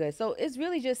really good. So it's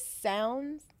really just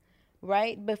sounds,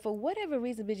 right? But for whatever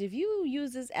reason, bitch, if you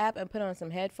use this app and put on some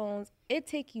headphones, it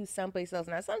take you someplace else.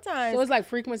 Now, sometimes... So it's like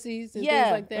frequencies and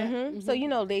things like that? Mm-hmm. So, you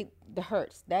know, the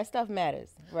hertz, that stuff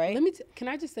matters, right? Can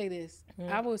I just say this?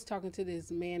 I was talking to this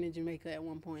man in Jamaica at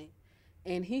one point,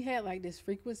 and he had like this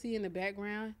frequency in the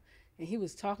background, and he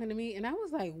was talking to me, and I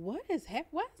was like, what is happening?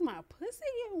 Why is my pussy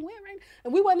getting wet right now?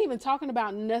 And we wasn't even talking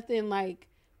about nothing like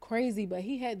crazy, but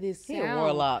he had this sound. He a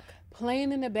warlock.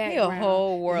 Playing in the background. He a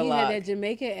whole warlock. He had that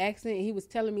Jamaican accent. And he was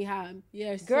telling me how,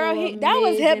 you're so girl, amazing, that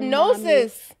was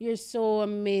hypnosis. Mommy. You're so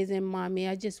amazing, mommy.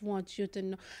 I just want you to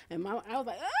know. And I was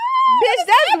like, bitch,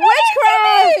 that's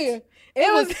witchcraft.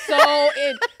 It was so.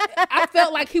 I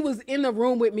felt like he was in the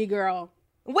room with me, girl.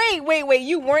 Wait.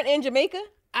 You weren't in Jamaica?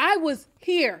 I was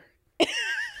here.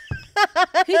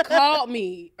 He called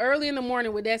me early in the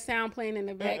morning with that sound playing in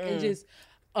the back and just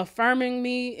affirming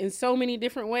me in so many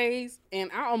different ways,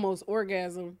 and I almost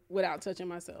orgasmed without touching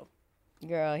myself.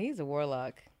 Girl, he's a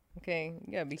warlock. Okay,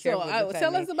 you gotta be careful. So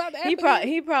tell us about that. He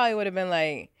probably would have been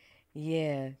like,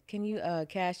 "Yeah, can you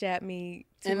cash at me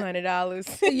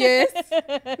 $200?" Yes,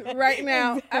 right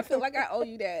now. I feel like I owe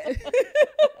you that.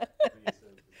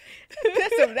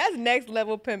 That's next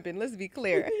level pimping. Let's be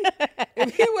clear.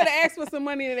 If he would have asked for some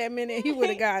money in that minute, he would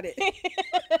have got it.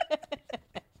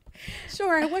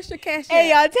 Sure, what's your cash? Hey,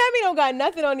 y'all, Tammy don't got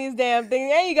nothing on these damn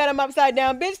things. And you got them upside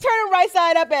down. Bitch, turn them right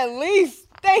side up at least.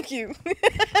 Thank you.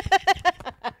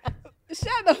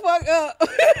 Shut the fuck up.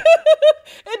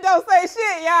 It don't say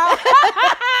shit, y'all.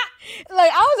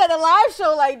 Like, I was at a live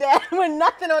show like that with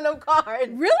nothing on them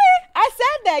cards. Really? I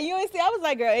said that. You ain't see. I was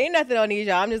like, girl, ain't nothing on these,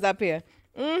 y'all. I'm just up here.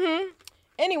 Mm-hmm.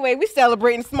 Anyway, we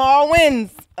celebrating small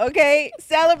wins, okay?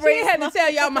 Celebrating. She had to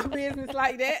tell y'all my business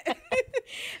like that.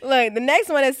 Look, the next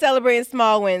one is celebrating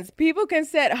small wins. People can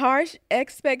set harsh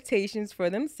expectations for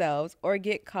themselves or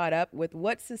get caught up with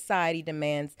what society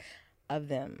demands of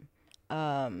them.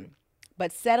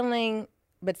 But setting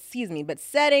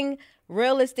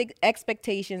realistic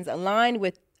expectations aligned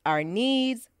with our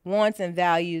needs, wants, and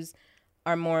values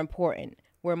are more important.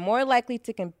 We're more likely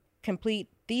to complete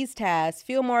these tasks,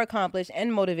 feel more accomplished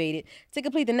and motivated to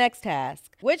complete the next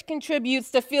task, which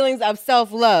contributes to feelings of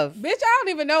self-love. Bitch, I don't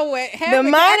even know what happened.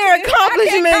 The minor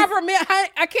accomplishments.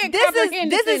 I can't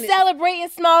comprehend this is celebrating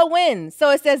small wins. So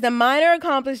it says the minor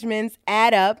accomplishments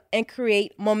add up and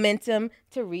create momentum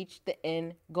to reach the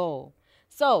end goal.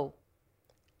 So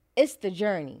it's the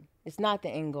journey. It's not the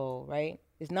end goal, right?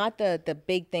 It's not the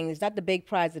big thing. It's not the big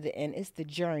prize at the end. It's the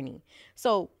journey.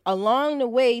 So along the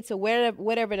way to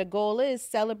whatever the goal is,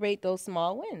 celebrate those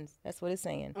small wins. That's what it's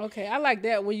saying. Okay, I like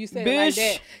that when you say it like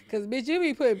that. Because, bitch, you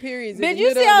be putting periods in the you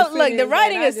middle see how, of the look, the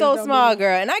writing is so small, know.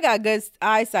 girl. And I got good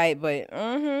eyesight, but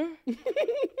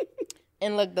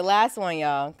And look, the last one,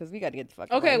 y'all, because we got to get the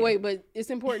fuck Okay, out wait, but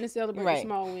it's important to celebrate the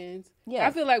small wins. Yeah.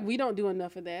 I feel like we don't do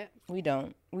enough of that. We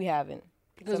don't. We haven't.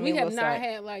 Because So we maybe have we'll not start.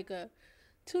 had like a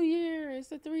 2-year,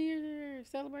 it's a 3-year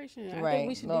celebration. I Right, think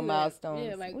we should little do milestones. That.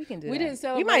 Yeah, like We can do we that. didn't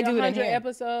celebrate We might do it in 100 here.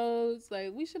 episodes.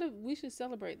 Like we should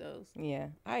celebrate those. Yeah,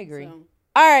 I agree. So-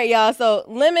 All right, y'all. So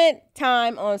limit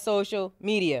time on social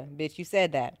media. Bitch, you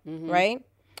said that, right?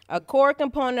 A core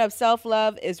component of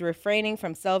self-love is refraining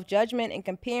from self-judgment and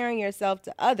comparing yourself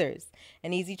to others.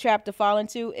 An easy trap to fall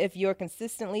into if you're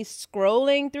consistently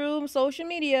scrolling through social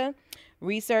media.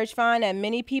 Research find that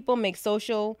many people make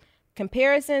social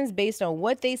comparisons based on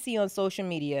what they see on social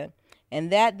media, and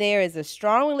that there is a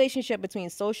strong relationship between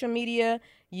social media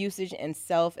usage and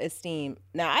self-esteem.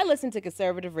 Now, I listen to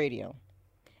conservative radio,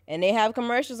 and they have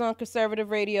commercials on conservative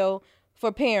radio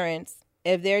for parents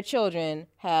if their children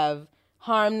have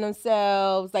harm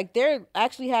themselves. Like, they're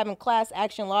actually having class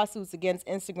action lawsuits against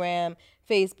Instagram,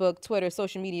 Facebook, Twitter,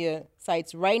 social media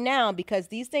sites right now because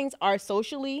these things are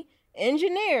socially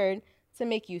engineered to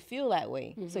make you feel that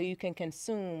way so you can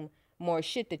consume more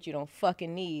shit that you don't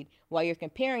fucking need while you're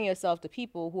comparing yourself to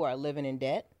people who are living in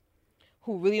debt,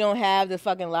 who really don't have the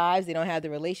fucking lives, they don't have the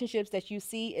relationships that you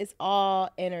see. It's all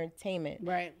entertainment.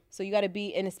 Right. So you got to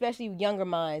be, and especially younger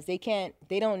minds, they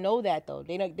don't know that though.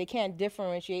 They can't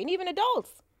differentiate, and even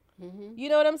adults. You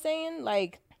know what I'm saying?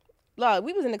 Like, look,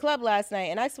 we was in the club last night,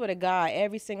 and I swear to God,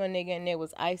 every single nigga in there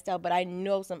was iced out, but I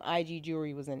know some IG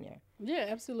jewelry was in there. Yeah,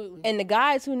 absolutely. And the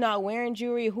guys who not wearing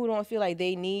jewelry, who don't feel like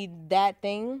they need that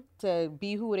thing to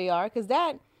be who they are, because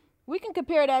that, we can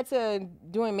compare that to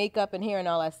doing makeup and hair and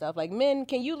all that stuff. Like, men,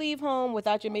 can you leave home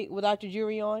without your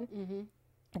jewelry on?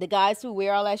 The guys who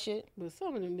wear all that shit. But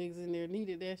some of them niggas in there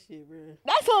needed that shit, bro.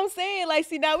 That's what I'm saying. Like,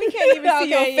 see, now we can't even see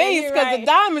your face because the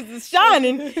diamonds is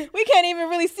shining. We can't even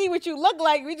really see what you look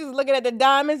like. We just looking at the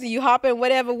diamonds and you hop in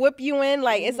whatever whip you in.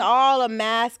 Like, it's all a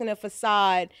mask and a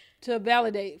facade. To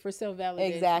validate, for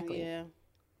self-validation. Exactly. Yeah.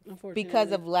 Unfortunately.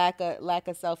 Because of lack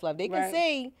of self-love. They can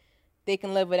say they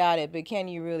can live without it, but can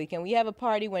you really? Can we have a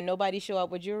party when nobody show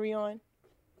up with jewelry on?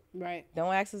 Right.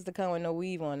 Don't ask us to come with no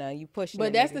weave on now. You pushing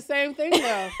But that's the same thing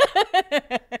though.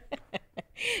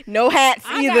 No hats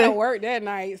either. I gotta work that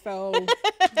night, so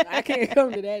I can't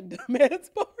come to that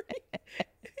dumbass party.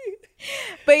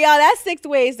 But y'all, that's 6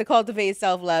 ways to cultivate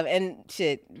self-love. And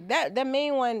shit, that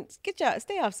main one,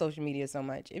 stay off social media so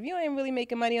much. If you ain't really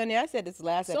making money on there, I said this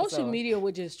last episode. Social media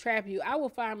would just trap you. I will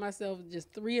find myself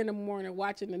just 3 a.m.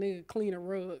 watching the nigga clean a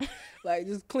rug. Like,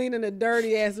 just cleaning a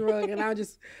dirty ass rug, and I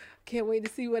just can't wait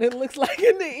to see what it looks like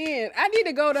in the end. I need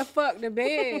to go to fuck the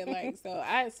bed.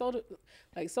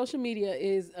 Like, social media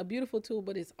is a beautiful tool,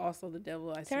 but it's also the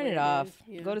devil. Turn it off.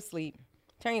 Yeah. Go to sleep.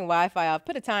 Turn your Wi-Fi off.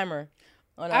 Put a timer.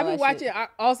 I be watching,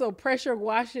 also pressure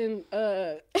washing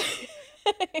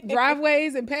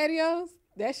driveways and patios.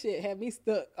 That shit had me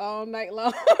stuck all night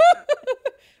long.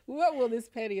 What will this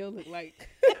patio look like?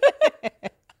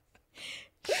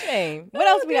 Shame. What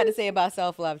else we got to say about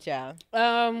self-love, child?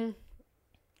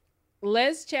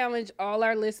 Let's challenge all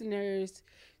our listeners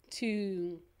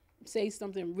to say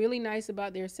something really nice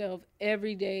about themselves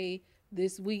every day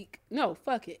this week. No,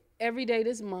 fuck it. Every day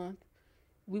this month.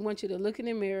 We want you to look in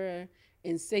the mirror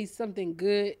and say something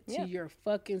good to your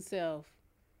fucking self.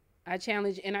 I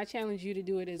challenge you to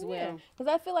do it as well.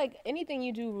 Because I feel like anything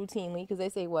you do routinely, because they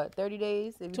say, 30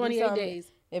 days? 28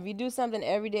 days. If you do something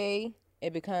every day,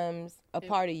 it becomes a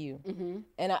part of you.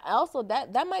 And I also,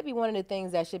 that might be one of the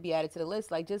things that should be added to the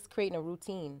list, like just creating a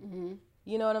routine.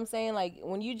 You know what I'm saying? Like,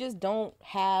 when you just don't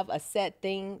have a set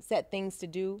things to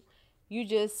do, you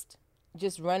just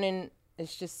running,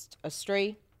 it's just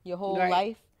astray your whole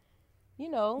life. You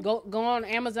know, go on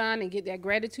Amazon and get that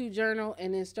gratitude journal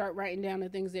and then start writing down the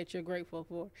things that you're grateful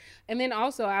for. And then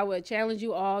also I would challenge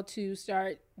you all to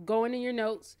start going in your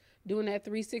notes, doing that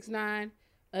 369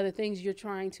 of the things you're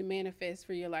trying to manifest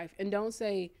for your life. And don't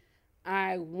say,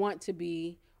 I want to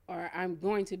be, or I'm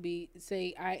going to be.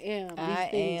 Say, I am.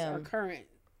 These things are current,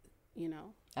 you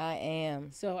know. I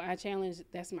am. So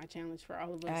that's my challenge for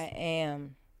all of us. I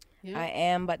am. Yeah. I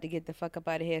am about to get the fuck up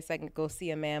out of here so I can go see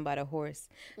a man by the horse.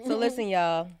 So listen,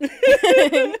 y'all.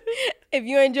 If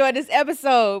you enjoyed this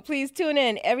episode, please tune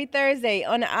in every Thursday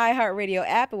on the iHeartRadio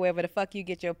app or wherever the fuck you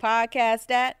get your podcast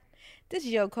at. This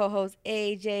is your co-host,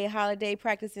 AJ Holiday,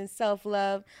 practicing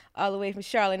self-love all the way from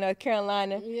Charlotte, North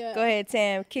Carolina. Yeah. Go ahead,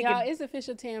 Tam. Y'all, it's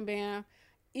official Tam Bam.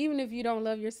 Even if you don't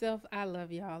love yourself, I love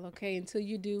y'all, okay? Until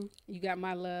you do, you got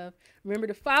my love. Remember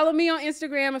to follow me on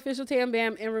Instagram, official Tam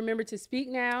Bam, and remember to speak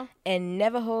now. And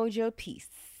never hold your peace.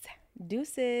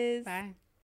 Deuces. Bye.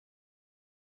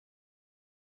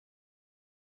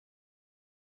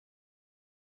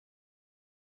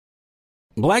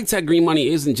 Black Tech Green Money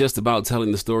isn't just about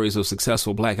telling the stories of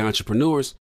successful Black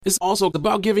entrepreneurs. It's also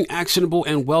about giving actionable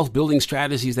and wealth-building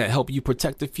strategies that help you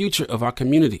protect the future of our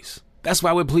communities. That's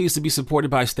why we're pleased to be supported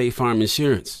by State Farm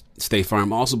Insurance. State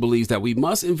Farm also believes that we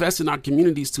must invest in our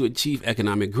communities to achieve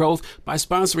economic growth by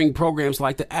sponsoring programs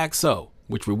like the ACT-SO,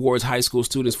 which rewards high school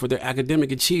students for their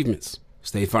academic achievements.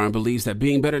 State Farm believes that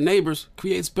being better neighbors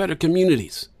creates better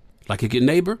communities. Like a good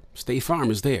neighbor, State Farm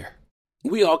is there.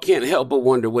 We all can't help but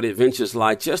wonder what adventures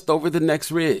lie just over the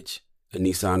next ridge. A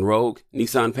Nissan Rogue,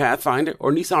 Nissan Pathfinder,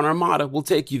 or Nissan Armada will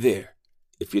take you there.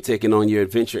 If you're taking on your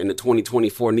adventure in the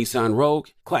 2024 Nissan Rogue,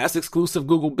 class-exclusive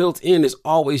Google built-in is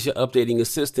always your updating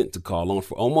assistant to call on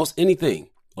for almost anything.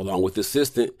 Along with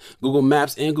Assistant, Google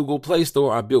Maps and Google Play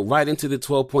Store are built right into the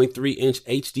 12.3-inch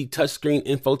HD touchscreen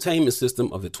infotainment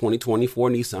system of the 2024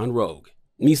 Nissan Rogue.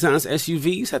 Nissan's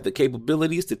SUVs have the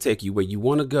capabilities to take you where you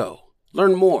want to go.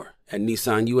 Learn more at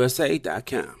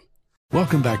nissanusa.com.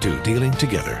 Welcome back to Dealing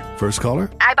Together. First caller?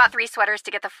 I bought 3 sweaters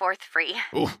to get the 4th free.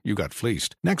 Oh, you got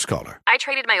fleeced. Next caller. I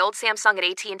traded my old Samsung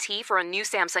at AT&T for a new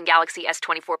Samsung Galaxy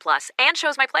S24 Plus and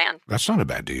chose my plan. That's not a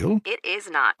bad deal. It is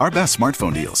not. Our best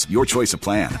smartphone deals. Your choice of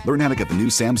plan. Learn how to get the new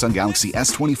Samsung Galaxy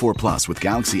S24 Plus with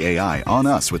Galaxy AI on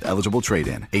us with eligible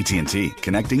trade-in. AT&T.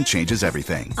 Connecting changes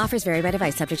everything. Offers vary by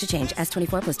device, subject to change.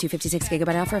 S24 plus 256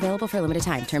 gigabyte offer available for a limited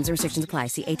time. Terms and restrictions apply.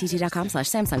 See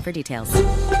att.com/Samsung for details.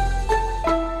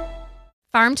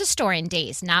 Farm to store in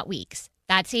days, not weeks.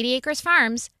 That's 80 Acres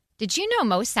Farms. Did you know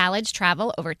most salads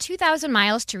travel over 2,000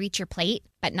 miles to reach your plate?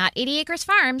 But not 80 Acres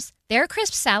Farms. Their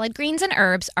crisp salad greens and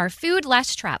herbs are food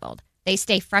less traveled. They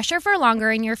stay fresher for longer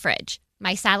in your fridge.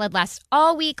 My salad lasts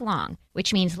all week long,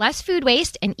 which means less food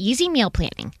waste and easy meal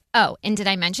planning. Oh, and did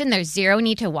I mention there's zero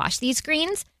need to wash these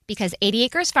greens? Because 80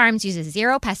 Acres Farms uses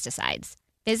 0 pesticides.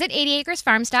 Visit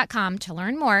 80acresfarms.com to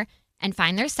learn more and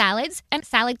find their salads and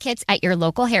salad kits at your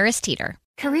local Harris Teeter.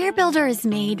 Career Builder is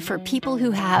made for people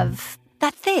who have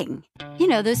that thing. You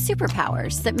know, those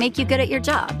superpowers that make you good at your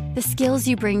job, the skills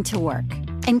you bring to work.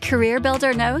 And Career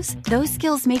Builder knows those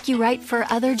skills make you right for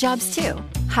other jobs too.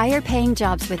 Higher paying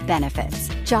jobs with benefits,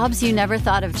 jobs you never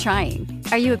thought of trying.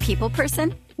 Are you a people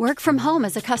person? Work from home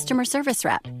as a customer service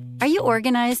rep. Are you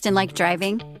organized and like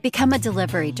driving? Become a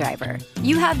delivery driver.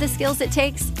 You have the skills it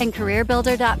takes, and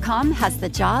CareerBuilder.com has the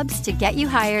jobs to get you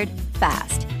hired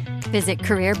fast. Visit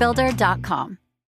CareerBuilder.com.